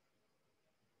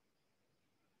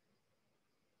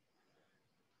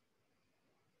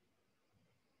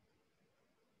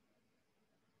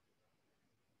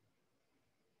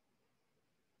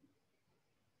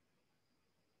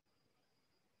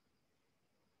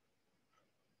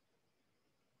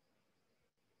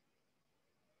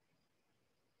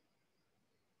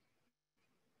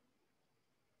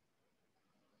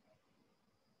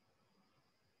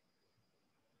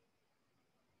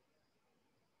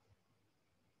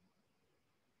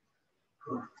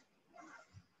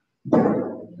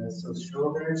 Rest those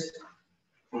shoulders.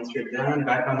 Once you're done,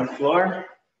 back on the floor.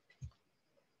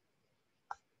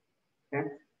 Okay.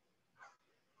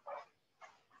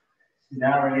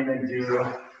 Now we're gonna do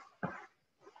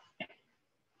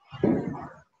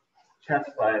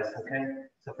chest flies, okay?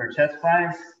 So for chest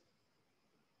flies,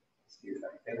 let's do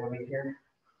that thing over here.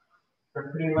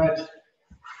 We're pretty much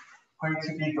going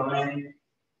to be going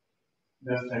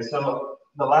this way. So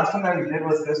the last one that we did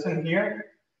was this one here,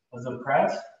 was a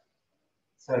press.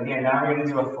 So again, now we're gonna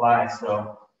do a fly.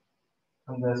 So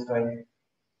from this way.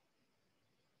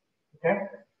 Okay?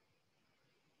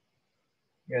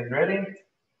 You guys ready?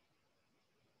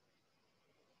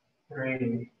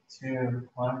 3, 2,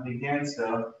 1, begin.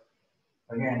 So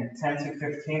again, 10 to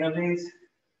 15 of these.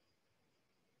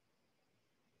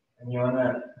 And you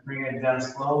wanna bring it down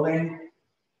slowly.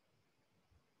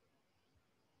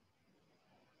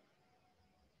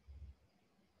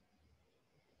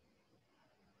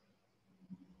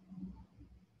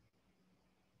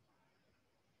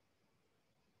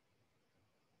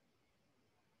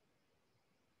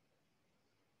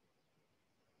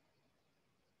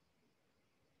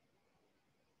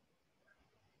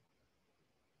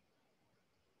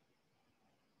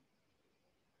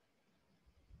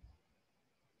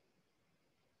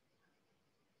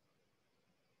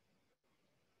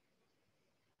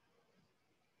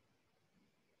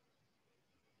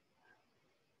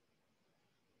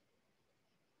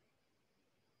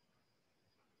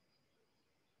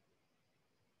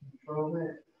 control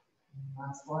it.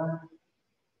 Last one.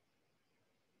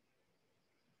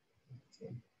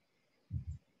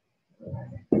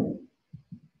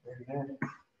 Very good.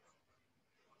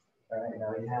 All right,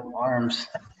 now we have arms.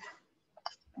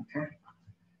 Okay.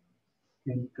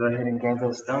 Go ahead and grab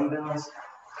those dumbbells.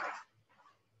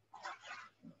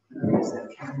 There's that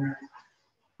camera.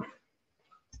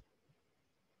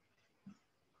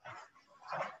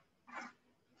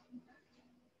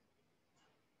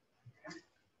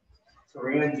 So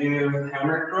we're going to do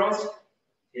hammer curls.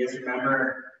 You guys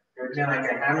remember, they're doing like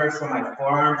a hammer, so my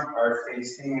forearms are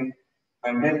facing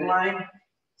my midline.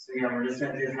 So yeah, we're just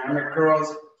going to do hammer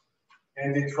curls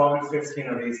and do 12 to 15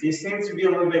 of these. These seem to be a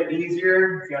little bit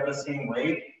easier if you have the same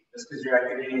weight, just because you're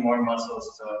activating more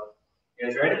muscles. So you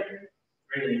guys ready?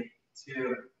 3,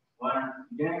 2, 1,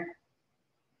 begin.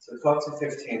 So 12 to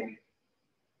 15.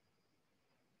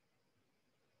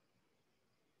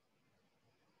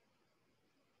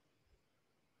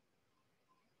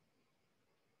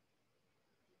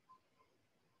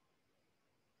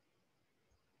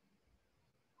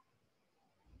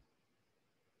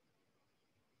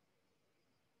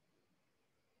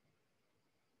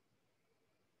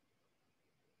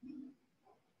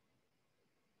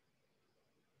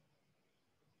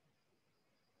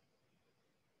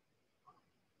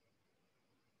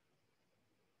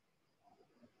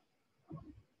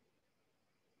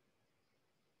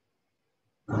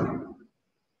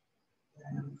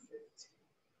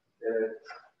 Good.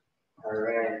 All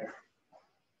right.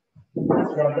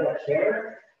 Let's grab that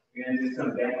chair. We're going to do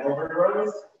some bent over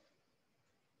rows.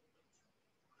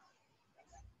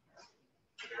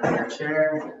 Grab our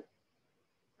chair.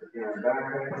 Working our back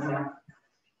right now.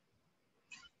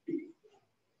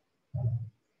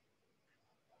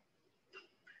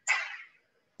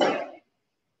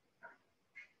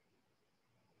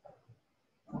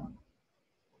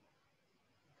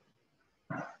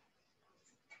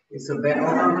 Okay, so bent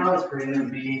over rows, we're going to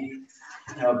be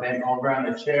bent over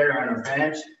on the chair, on a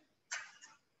bench.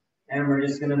 And we're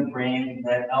just going to bring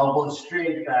that elbow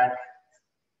straight back.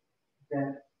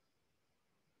 Okay.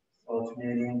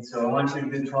 Alternating. So I want you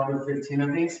to do 12 to 15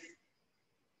 of these.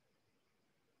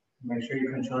 Make sure you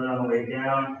control it on the way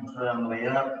down, control it on the way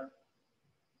up.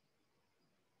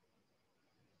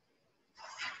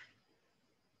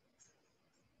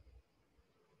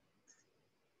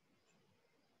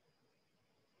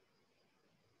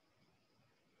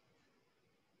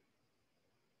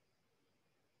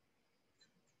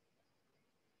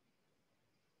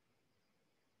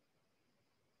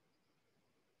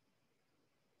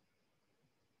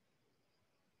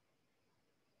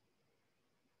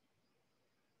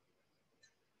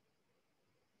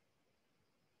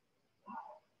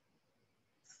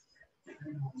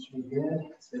 That's really good.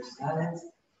 Switch sides.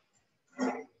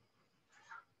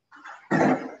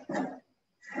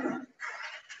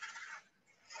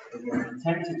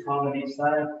 10 to 12 on each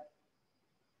side.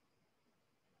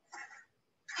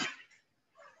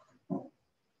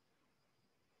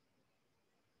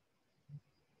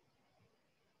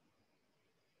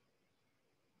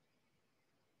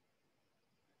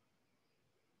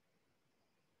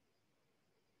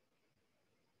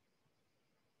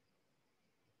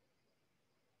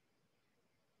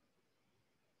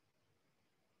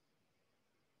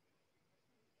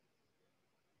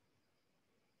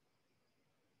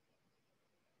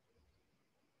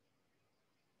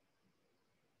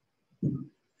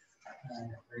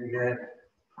 Very good.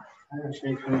 Make sure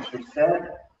you finish your set.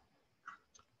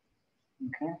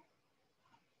 Okay.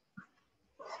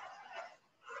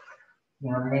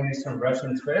 Now we're going to do some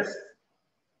Russian twist.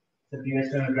 So if you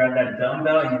guys want to grab that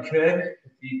dumbbell, you could.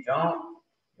 If you don't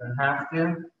have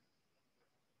to.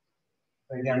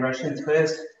 But again, Russian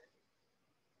twist.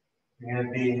 You're going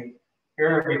to be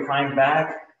here, recline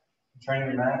back, turn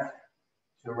your back to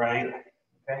the right.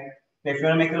 Okay. If you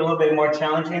want to make it a little bit more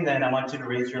challenging, then I want you to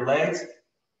raise your legs.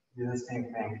 Do the same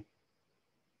thing.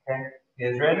 Okay.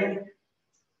 You guys ready?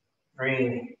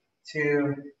 3,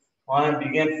 2, 1.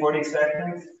 Begin 40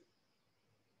 seconds.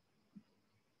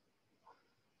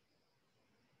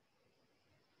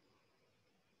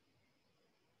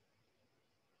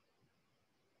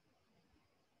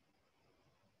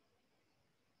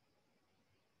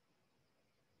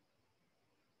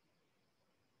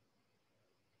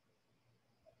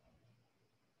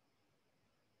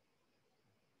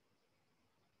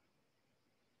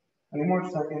 Any more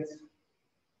seconds?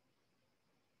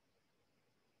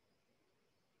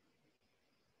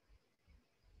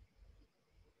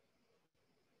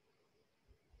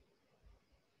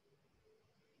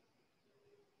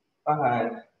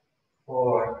 Five,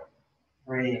 4,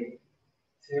 3,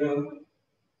 2,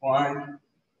 1.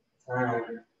 Time.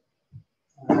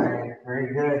 All right,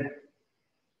 very good.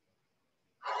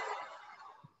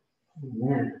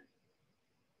 Amen.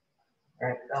 All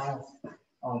right, balance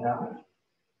on that one.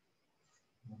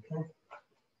 Okay.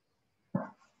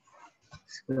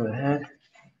 Let's go ahead.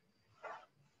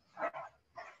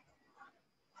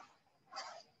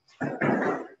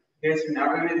 Okay, so now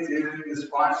we're going to do the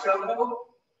squat shuffle.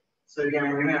 So again,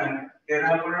 we're going to get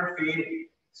up on our feet,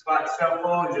 squat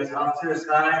shuffle, just off to the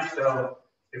side. So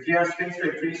if you have space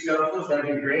for 3 shuffles,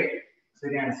 that'd be great. So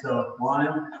again, so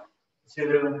 1,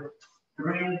 2,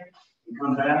 3, and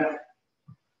come back.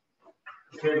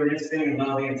 Okay, we're just staying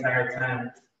low the entire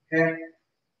time. Okay,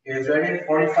 you guys ready?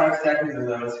 45 seconds of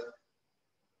those.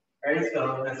 Ready?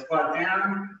 So let's squat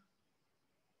down.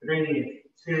 3,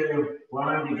 2,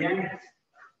 1, begin.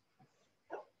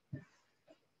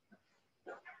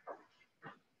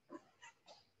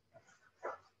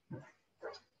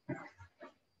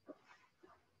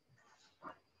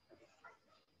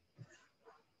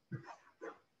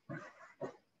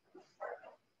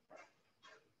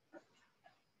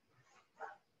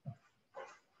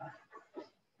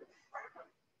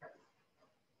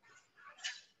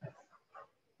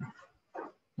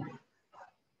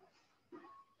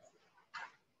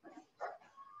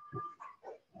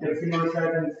 Get a few more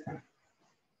seconds.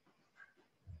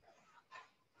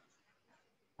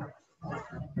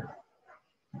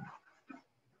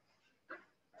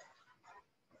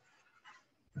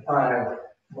 Five,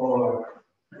 4,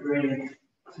 3,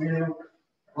 2,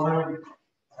 1,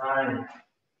 time.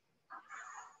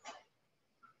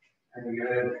 Very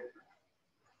good.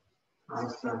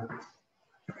 Awesome. All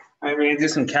right, we're gonna do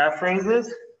some calf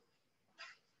raises.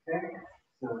 Okay,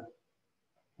 so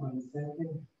 1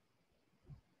 second.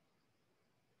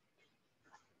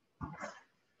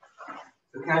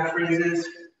 So calf raises.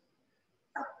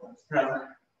 So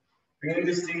we're gonna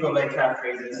do single leg calf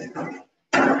raises. Okay.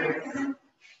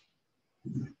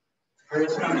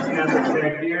 First one, I'm just gonna have the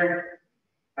chair here.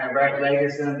 My right leg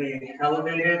is gonna be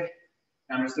elevated.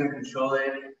 I'm just gonna control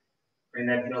it. Bring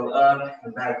that heel up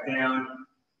and back down.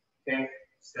 Okay,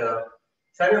 so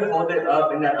try to hold it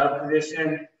up in that up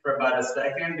position for about a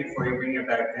second before you bring it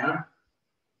back down.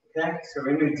 Okay, so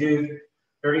we're gonna do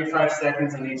 35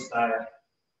 seconds on each side.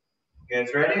 You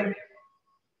guys ready?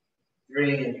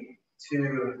 3,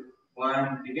 2,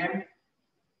 1, begin.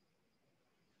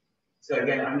 So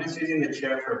again, I'm just using the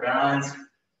chair for balance.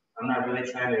 I'm not really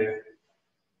trying to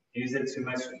use it too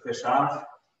much to push off.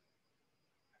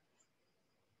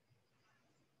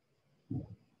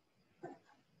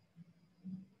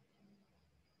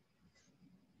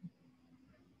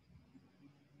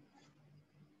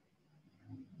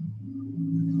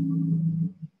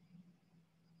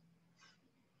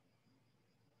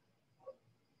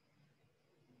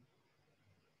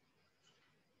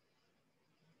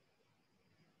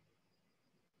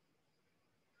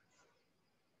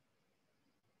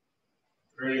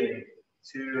 Three,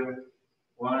 2,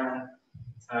 1,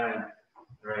 time.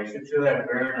 All right, you should feel that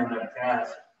burn on that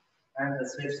calf. All right,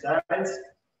 let's switch sides.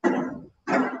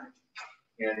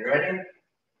 Get ready?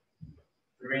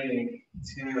 3,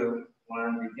 2,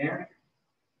 1, begin.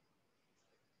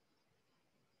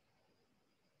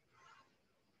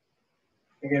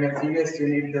 Again, if you guys do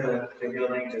need the video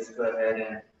link, just go ahead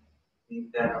and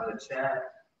leave that on the chat.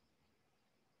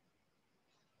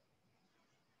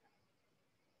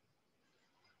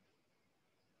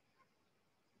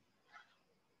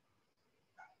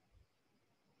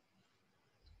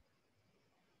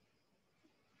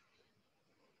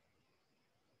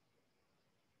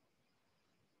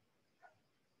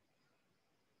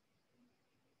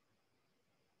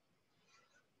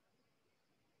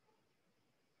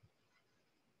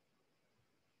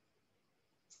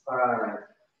 Five,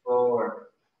 4,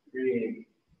 3,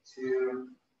 2,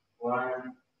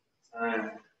 1,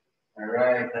 time. All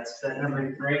right, that's set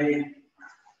number 3.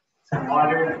 Some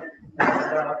water.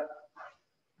 Stop.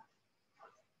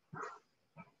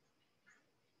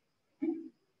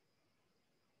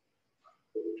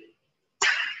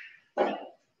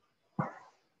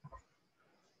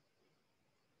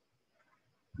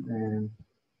 And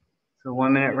so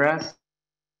 1 minute rest.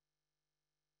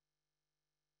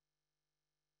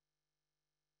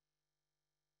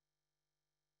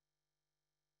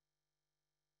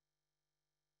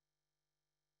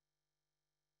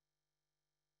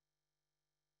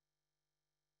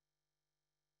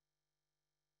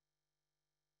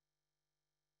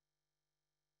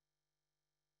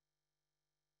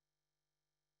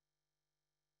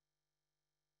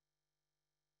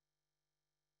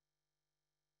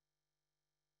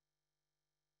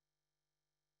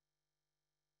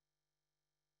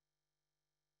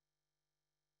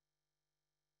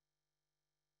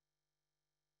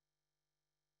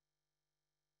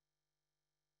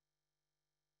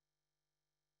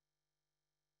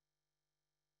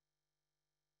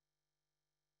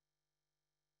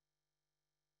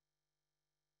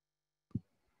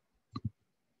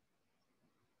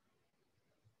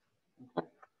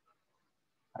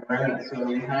 All right, so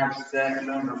we have set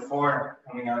number 4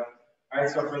 coming up. All right,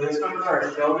 so for this one, for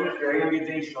our shoulders, we're going to be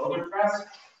doing shoulder press.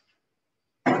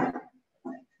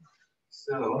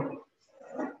 So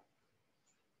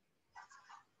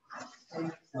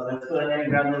let's go ahead and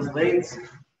grab those weights.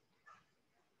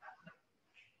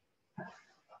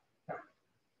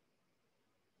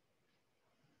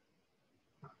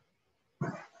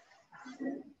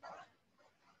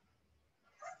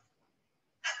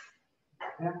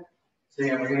 Okay. So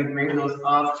yeah, we're going to bring those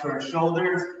off to our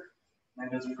shoulders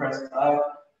and just press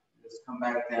up, just come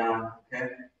back down, okay?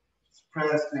 Just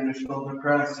press and a shoulder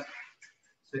press.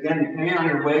 So again, depending on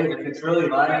your weight, if it's really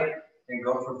light, then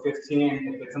go for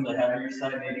 15. If it's on the heavier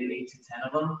side, maybe 8 to 10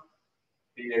 of them. Are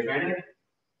you guys ready?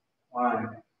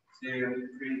 1, 2,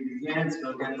 3, begin.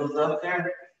 So get those up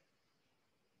there.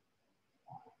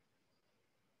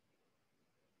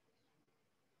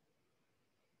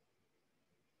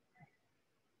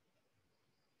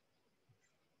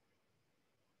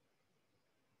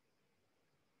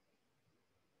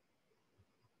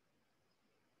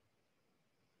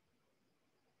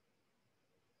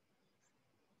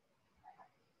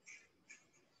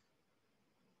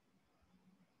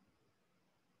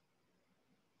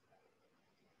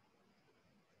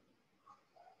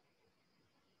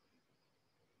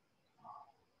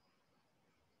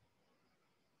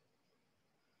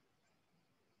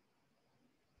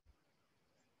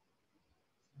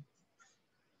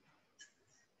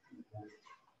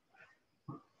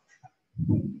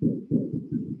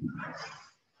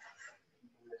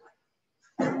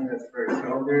 And that's for our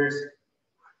shoulders.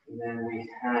 And then we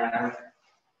have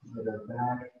the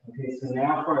back. Okay, so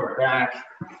now for our back,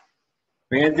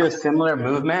 we're going to do a similar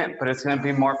movement, but it's going to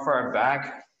be more for our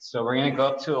back. So we're going to go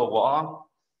up to a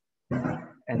wall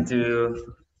and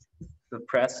do the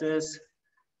presses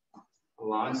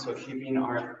along. So keeping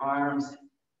our arms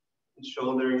and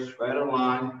shoulders right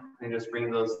along and just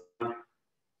bring those down.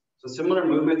 So similar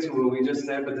movement to what we just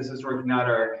said, but this is working out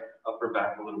our upper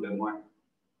back a little bit more.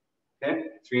 Okay,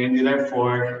 so we're going to do that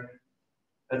for,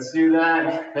 let's do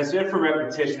that. Let's do it for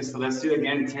repetition. So let's do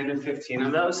again 10 to 15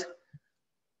 of those.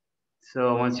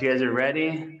 So once you guys are ready,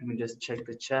 let me just check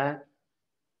the chat.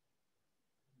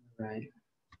 All right.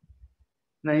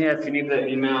 Now, yeah, if you need the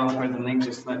email or the link,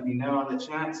 just let me know on the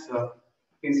chat. So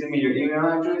you can send me your email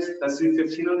address. Let's do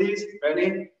 15 of these.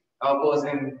 Ready? Elbows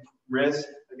and wrists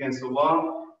against the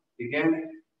wall. Begin.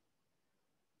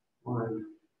 1,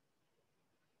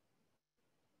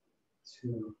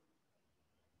 2,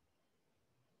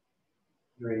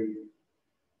 3,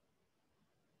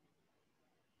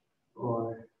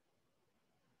 4,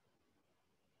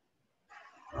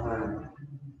 5,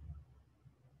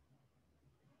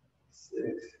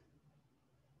 6,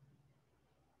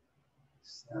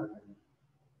 7,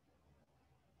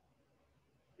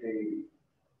 8,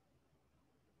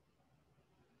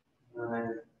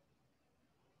 9,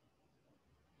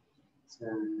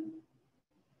 10,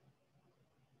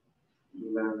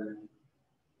 11,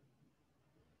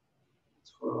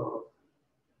 12,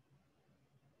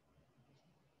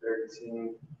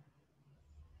 13,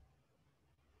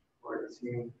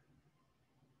 14,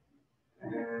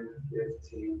 and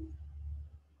 15.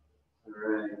 All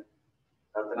right.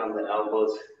 Nothing on the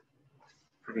elbows.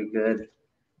 Pretty good.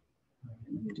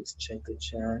 Let me just check the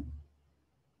chat. All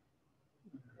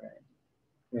right.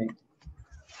 Great.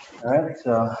 All right.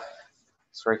 So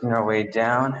it's working our way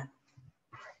down.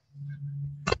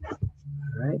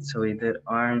 All right. So we did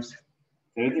arms.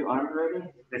 Did we do arms already?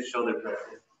 Did shoulder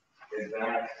presses. Good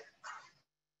back.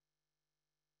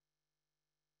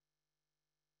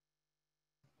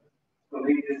 So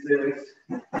this is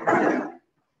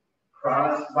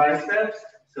cross biceps.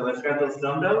 So let's grab those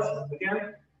dumbbells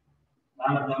again.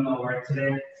 A lot of dumbbell work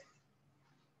today.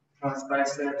 Cross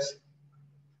biceps.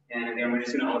 And again, we're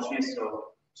just going to alternate.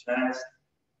 So chest.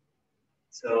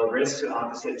 So wrist to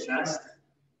opposite chest.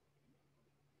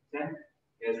 Okay.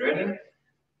 You guys ready?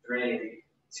 3,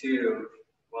 2,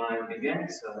 1, begin.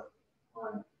 So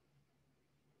 1,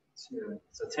 2.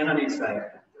 So 10 on each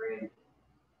side. 3,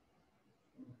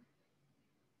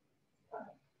 5,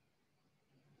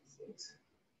 6,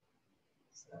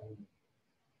 7,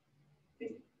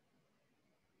 8,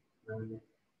 9,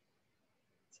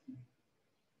 10,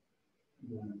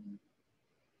 11,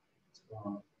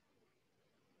 12,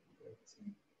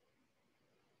 13,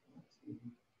 14,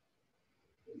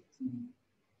 15,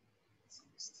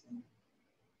 16,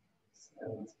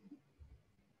 17,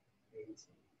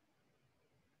 18,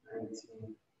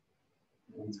 19,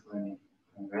 and 20.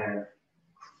 All right.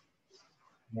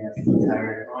 Yes,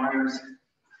 tired arms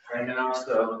right now.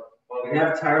 So while we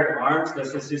have tired arms,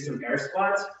 let's just do some air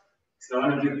squats. So I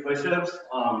want to do push-ups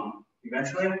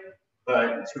eventually.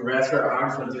 But to rest our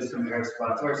arms, we'll do some air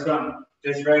squats or some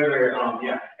just regular,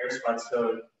 air squats.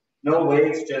 So no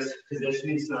weights, just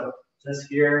positioning. So just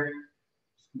here,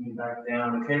 just moving back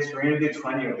down. Okay, so we're gonna do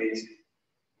 20 of these.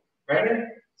 Ready?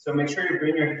 So make sure you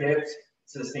bring your hips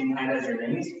to the same height as your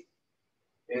knees.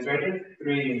 You guys ready?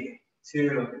 3,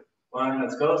 2, 1,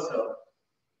 let's go. So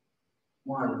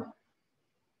 1,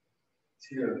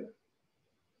 2,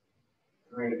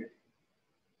 3,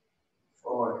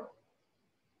 4,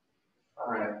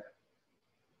 5,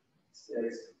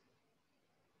 6,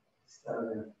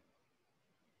 7,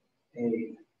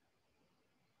 8,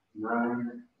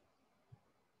 9,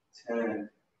 10,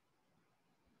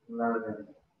 11,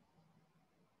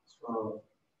 12,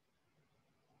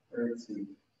 13,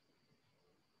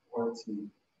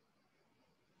 14,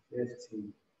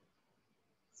 15,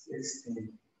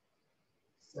 16,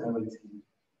 17,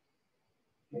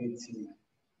 18,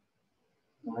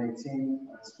 19,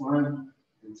 last one,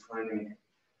 and 20.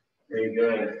 Very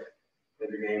good.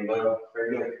 Good game, low.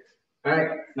 Very good. All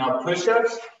right, now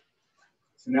push-ups.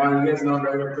 So now you guys know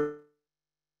regular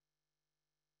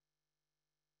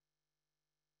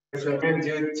push-ups. We're going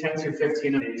to do 10 to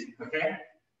 15 of these, okay?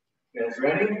 You guys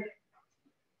ready?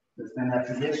 Let's find that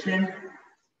position.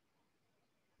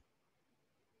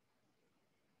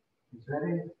 You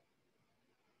ready?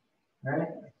 All right.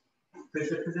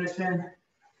 Push-up position.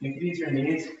 You can use your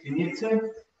knees if you need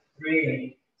to.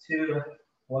 3, 2,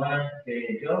 1. There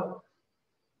you go.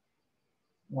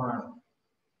 1,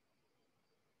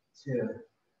 2,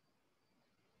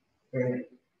 3,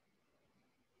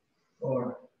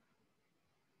 4,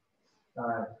 5,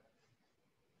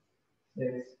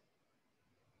 6,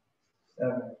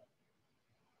 7,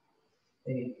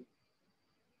 8,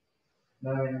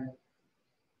 9,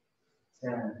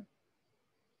 10,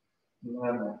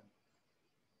 11,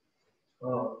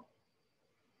 12,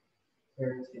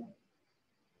 13.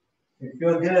 If you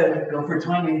feel good, go for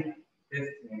 20,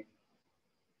 15,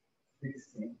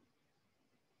 16,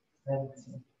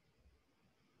 17,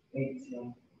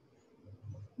 18,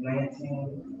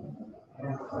 19,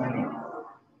 and 20.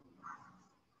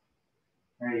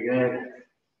 Very good.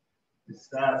 Good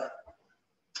stuff.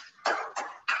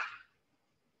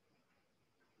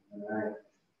 All right.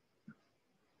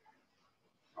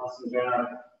 Awesome job.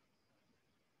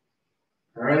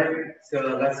 All right,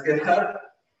 so let's get up.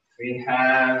 We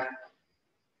have,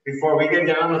 before we get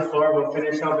down on the floor, we'll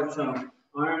finish up with some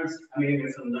arms,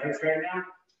 with some legs right now.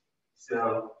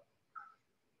 So,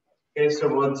 okay,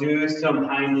 so we'll do some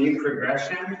high knee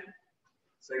progression.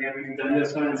 So again, we've done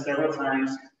this one several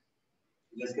times.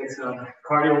 Just get some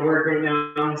cardio work right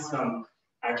now, some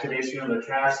activation of the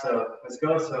calf. So let's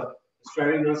go. So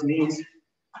straighten those knees.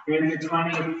 We're gonna do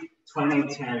 20,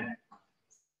 20, 10.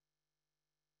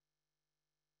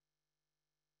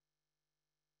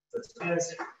 Let's do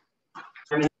this.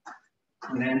 20,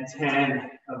 and then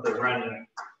 10 of the running.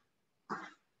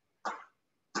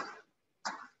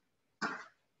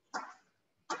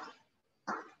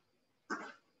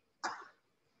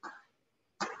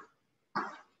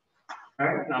 All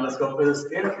right, now let's go for the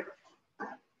skip.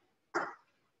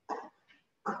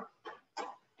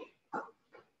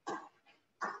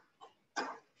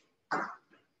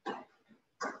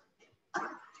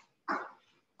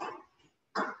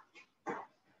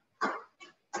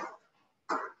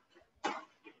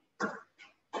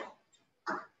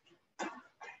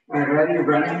 All right, ready?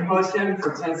 Running motion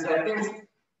for 10 seconds.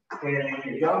 Okay, there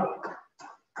you go.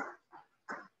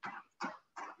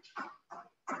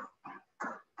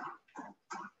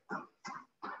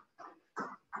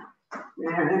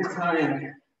 And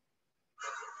time.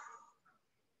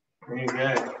 Very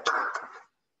good.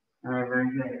 All right,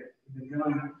 very good. Keep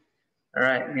going. All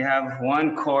right, we have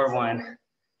one core one.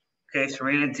 Okay, so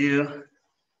we're gonna do,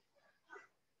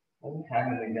 what we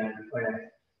haven't been done. Okay,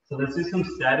 so let's do some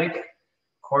static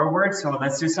core work. So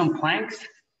let's do some planks.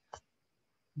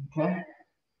 Okay.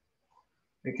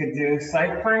 We could do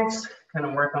side planks, kind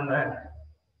of work on that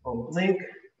oblique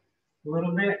a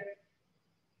little bit.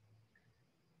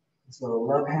 So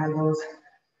love handles.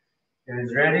 You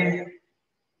guys ready?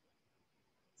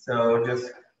 So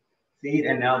just feet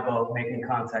and elbow making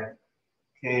contact.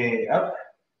 Okay, up.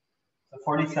 So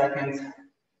 40 seconds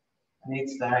on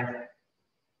each side.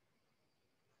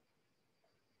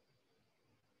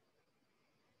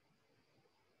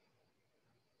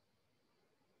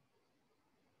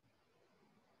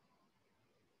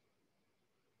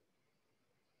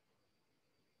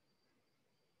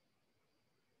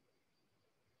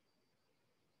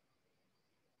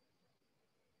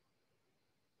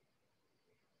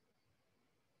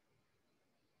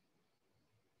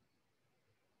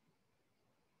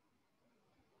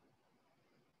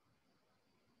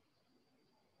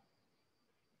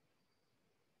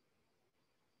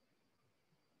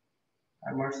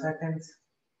 5 more seconds.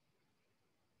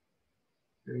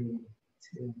 3,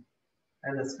 2,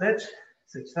 and let's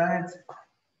switch sides.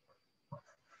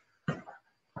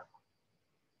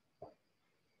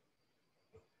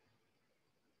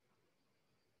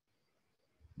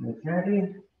 Get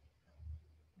ready,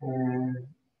 and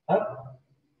up.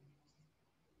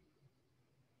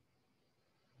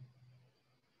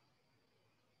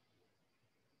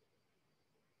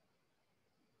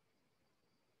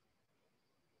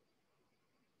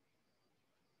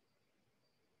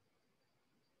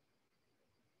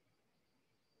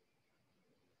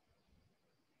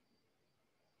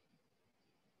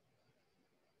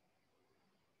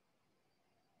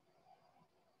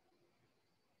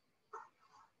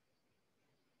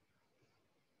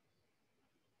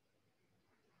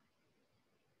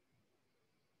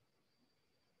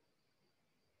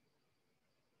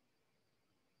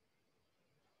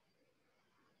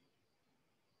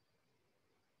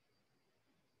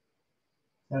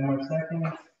 Ten more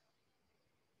seconds.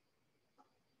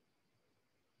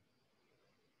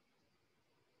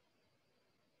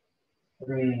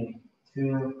 3,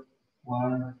 2,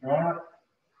 1, drop.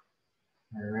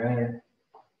 All right.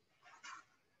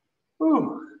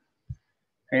 Whew.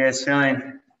 How you guys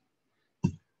feeling?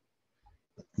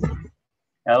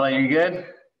 Ella, you good? A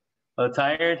little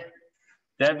tired?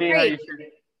 Debbie, Great. how you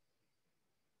feeling?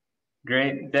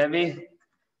 Great. Debbie,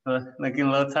 looking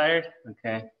a little tired?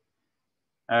 Okay.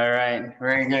 All right,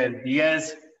 very good. You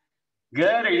guys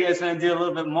good? Or you guys want to do a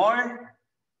little bit more?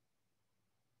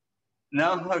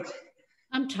 No? Okay.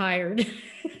 I'm tired.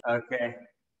 Okay.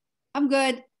 I'm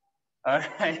good. All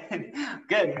right.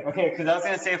 Good. Okay, because I was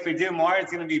going to say if we do more,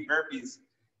 it's going to be burpees.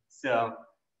 So,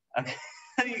 okay.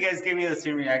 You guys give me the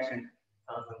same reaction.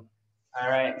 Awesome. All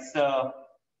right, so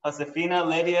Josefina,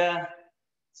 Lydia,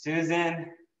 Susan,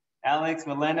 Alex,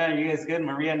 Milena, are you guys good?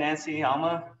 Maria, Nancy,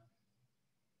 Alma?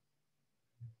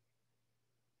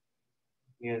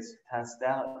 You guys passed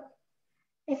out?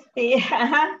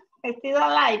 Still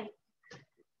alive.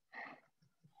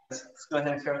 Let's go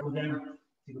ahead and start with them.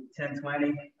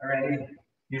 10:20 already.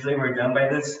 Usually we're done by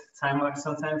this time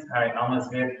sometimes. All right, Alma's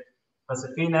good.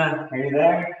 Josefina, are you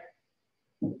there?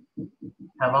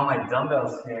 Have all my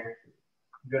dumbbells here.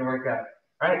 Good workout.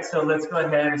 All right, so let's go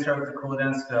ahead and start with the cool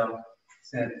down. So I'm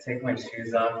just gonna take my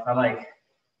shoes off. I like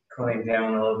cooling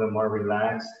down a little bit more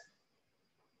relaxed.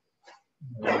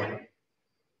 All right.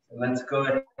 So let's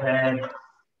go ahead. Are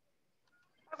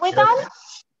we done?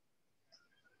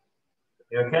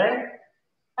 You okay?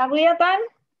 Are we done?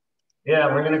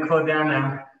 Yeah, we're gonna cool down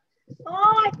now.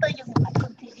 Oh, I thought you were going to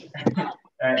continue. All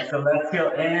right, so let's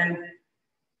heel in.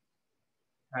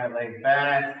 All right, leg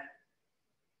back.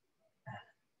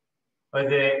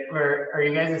 Are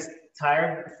you guys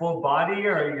tired full body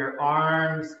or your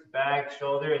arms, back,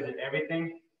 shoulder? Is it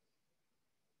everything?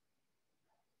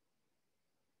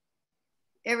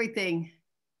 Everything.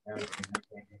 Everything.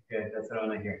 Okay, good. That's what I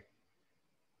want to hear.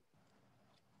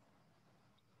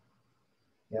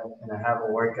 Yep, and I have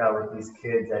a workout with these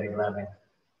kids at 11.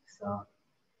 So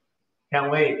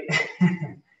can't wait.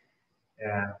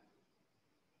 Yeah.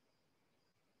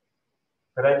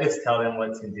 But I just tell them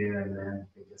what to do and then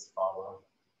they just follow.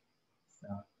 So,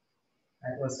 all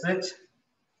right, we'll switch.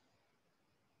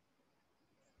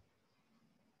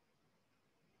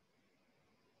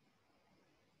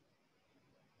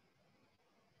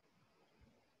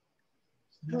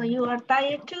 So you are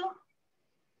tired too?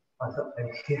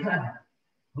 Yeah,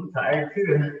 I'm tired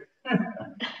too.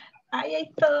 I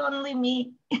thought only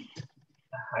me.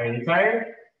 Are you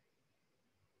tired?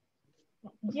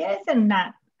 Yes and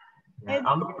not. Yeah,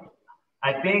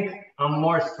 I think I'm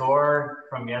more sore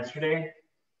from yesterday.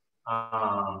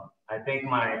 I think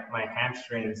my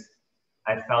hamstrings,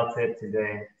 I felt it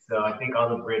today. So I think all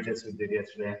the bridges we did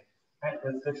yesterday. All right,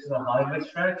 let's switch to the Hollywood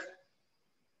stretch.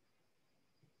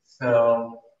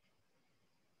 So,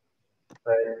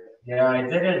 but yeah, I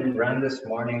didn't run this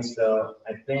morning, so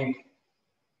I think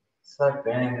it's like,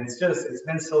 man, it's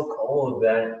been so cold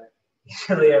that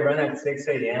usually I run at 6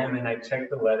 a.m. and I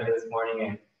checked the weather this morning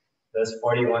and it was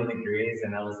 41 degrees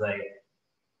and I was like,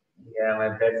 yeah, my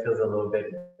bed feels a little bit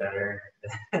better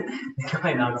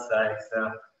going outside.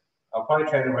 So I'll probably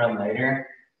try to run later.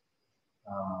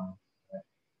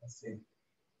 Let's see.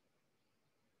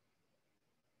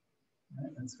 All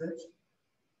right, let's switch.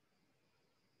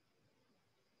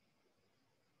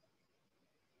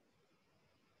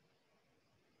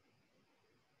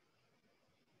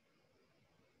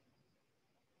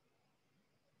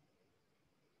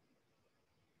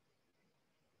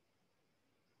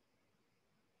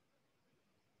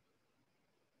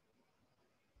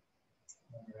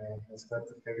 All right, let's go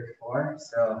to figure 4.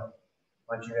 So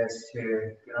want you guys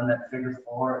to get on that figure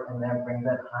 4 and then bring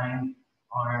that hind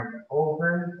arm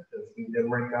over, because we did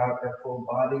work out that full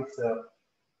body. So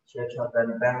stretch out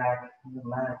that back,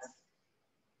 relax.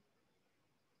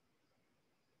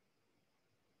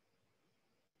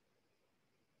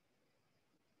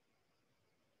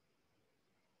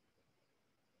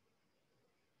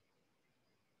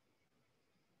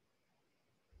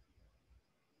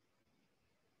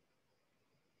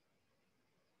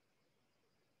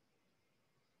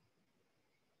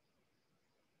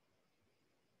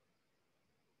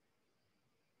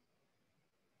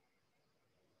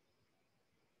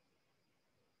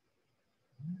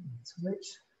 Switch.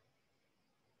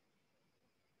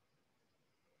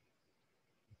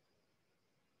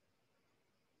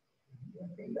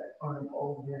 Bring that arm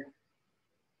over.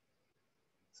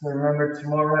 So remember,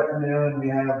 tomorrow at noon we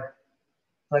have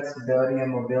flexibility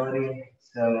and mobility.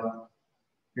 So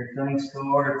if you're feeling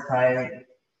sore or tight,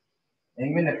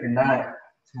 even if you're not,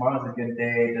 tomorrow's a good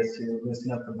day just to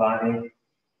loosen up the body.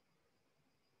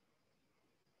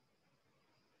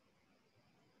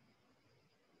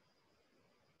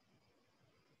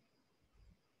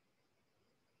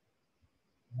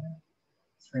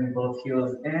 Let's bring both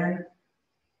heels in.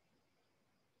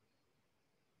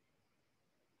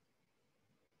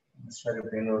 Let's try to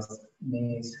bring those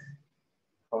knees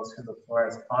close to the floor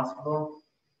as possible.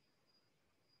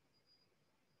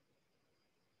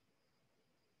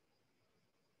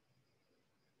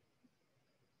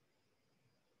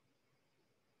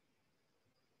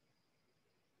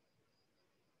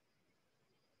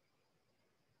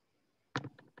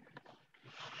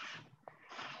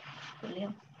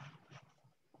 Julio,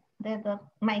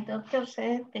 my doctor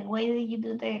said the way that you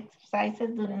do the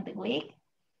exercises during the week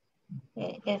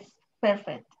is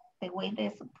perfect, the way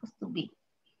they're supposed to be.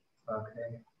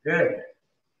 Okay, good.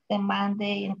 The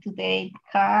Monday and today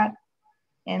cut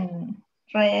and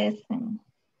rest and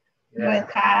red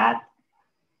hat.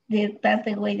 That's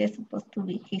the way they're supposed to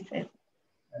be, he said.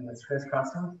 And this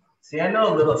crisscrossing? See, I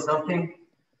know a little something.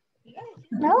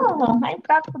 No, I'm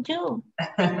proud of you.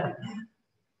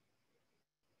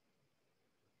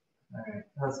 All right,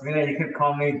 Josefina, you could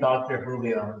call me Dr.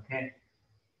 Julio, okay?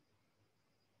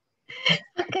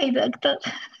 Okay, doctor.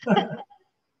 And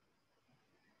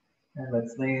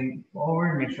let's lean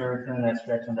forward, make sure we're feeling that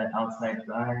stretch on that outside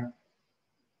thigh.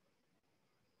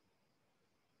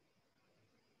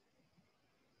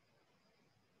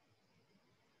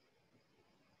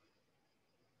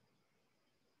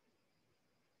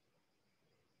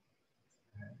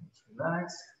 Let's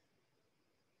relax.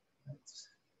 Let's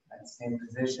that same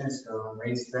position. So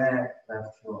raise that,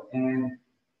 left heel in,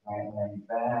 right leg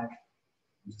back,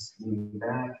 just lean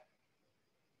back.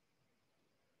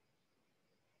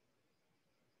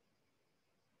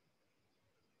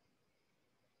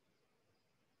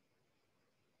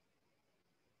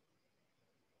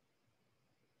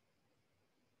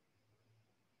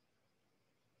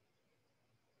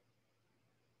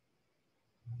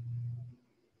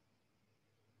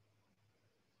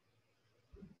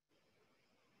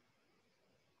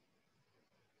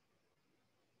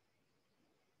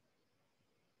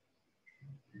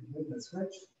 Let's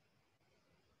switch.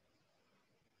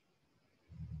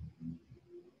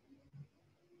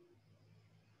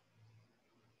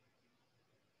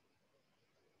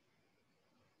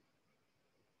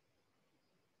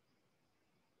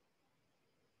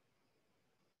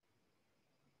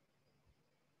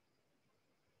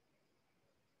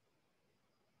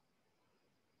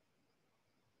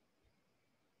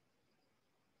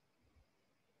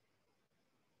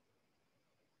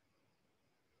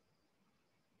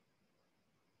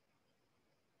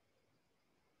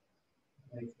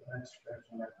 Make that stretch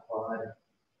on that quad.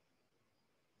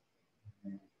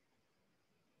 And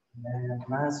then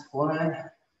last one,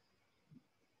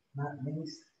 not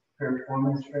least,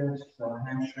 performance stretch. So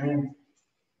hamstring,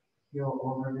 heel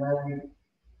over leg.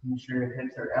 Make sure your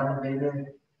hips are elevated.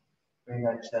 Bring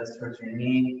that chest towards your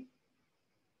knee.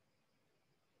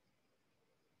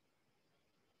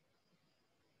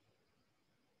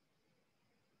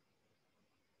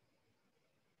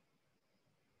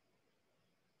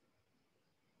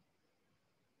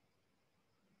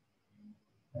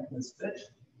 And the switch.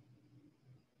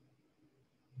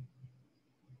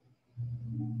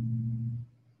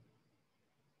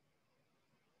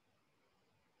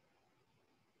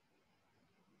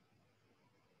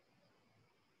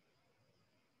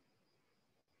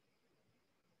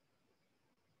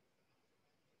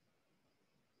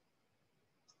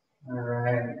 All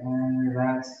right, and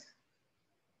relax.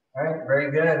 All right,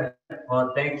 very good.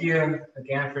 Well, thank you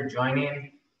again for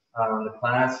joining the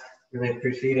class. Really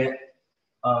appreciate it.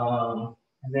 And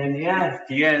then, yeah,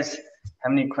 if you guys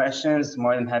have any questions,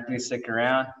 more than happy to stick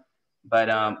around. But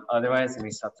otherwise, let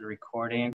me stop the recording.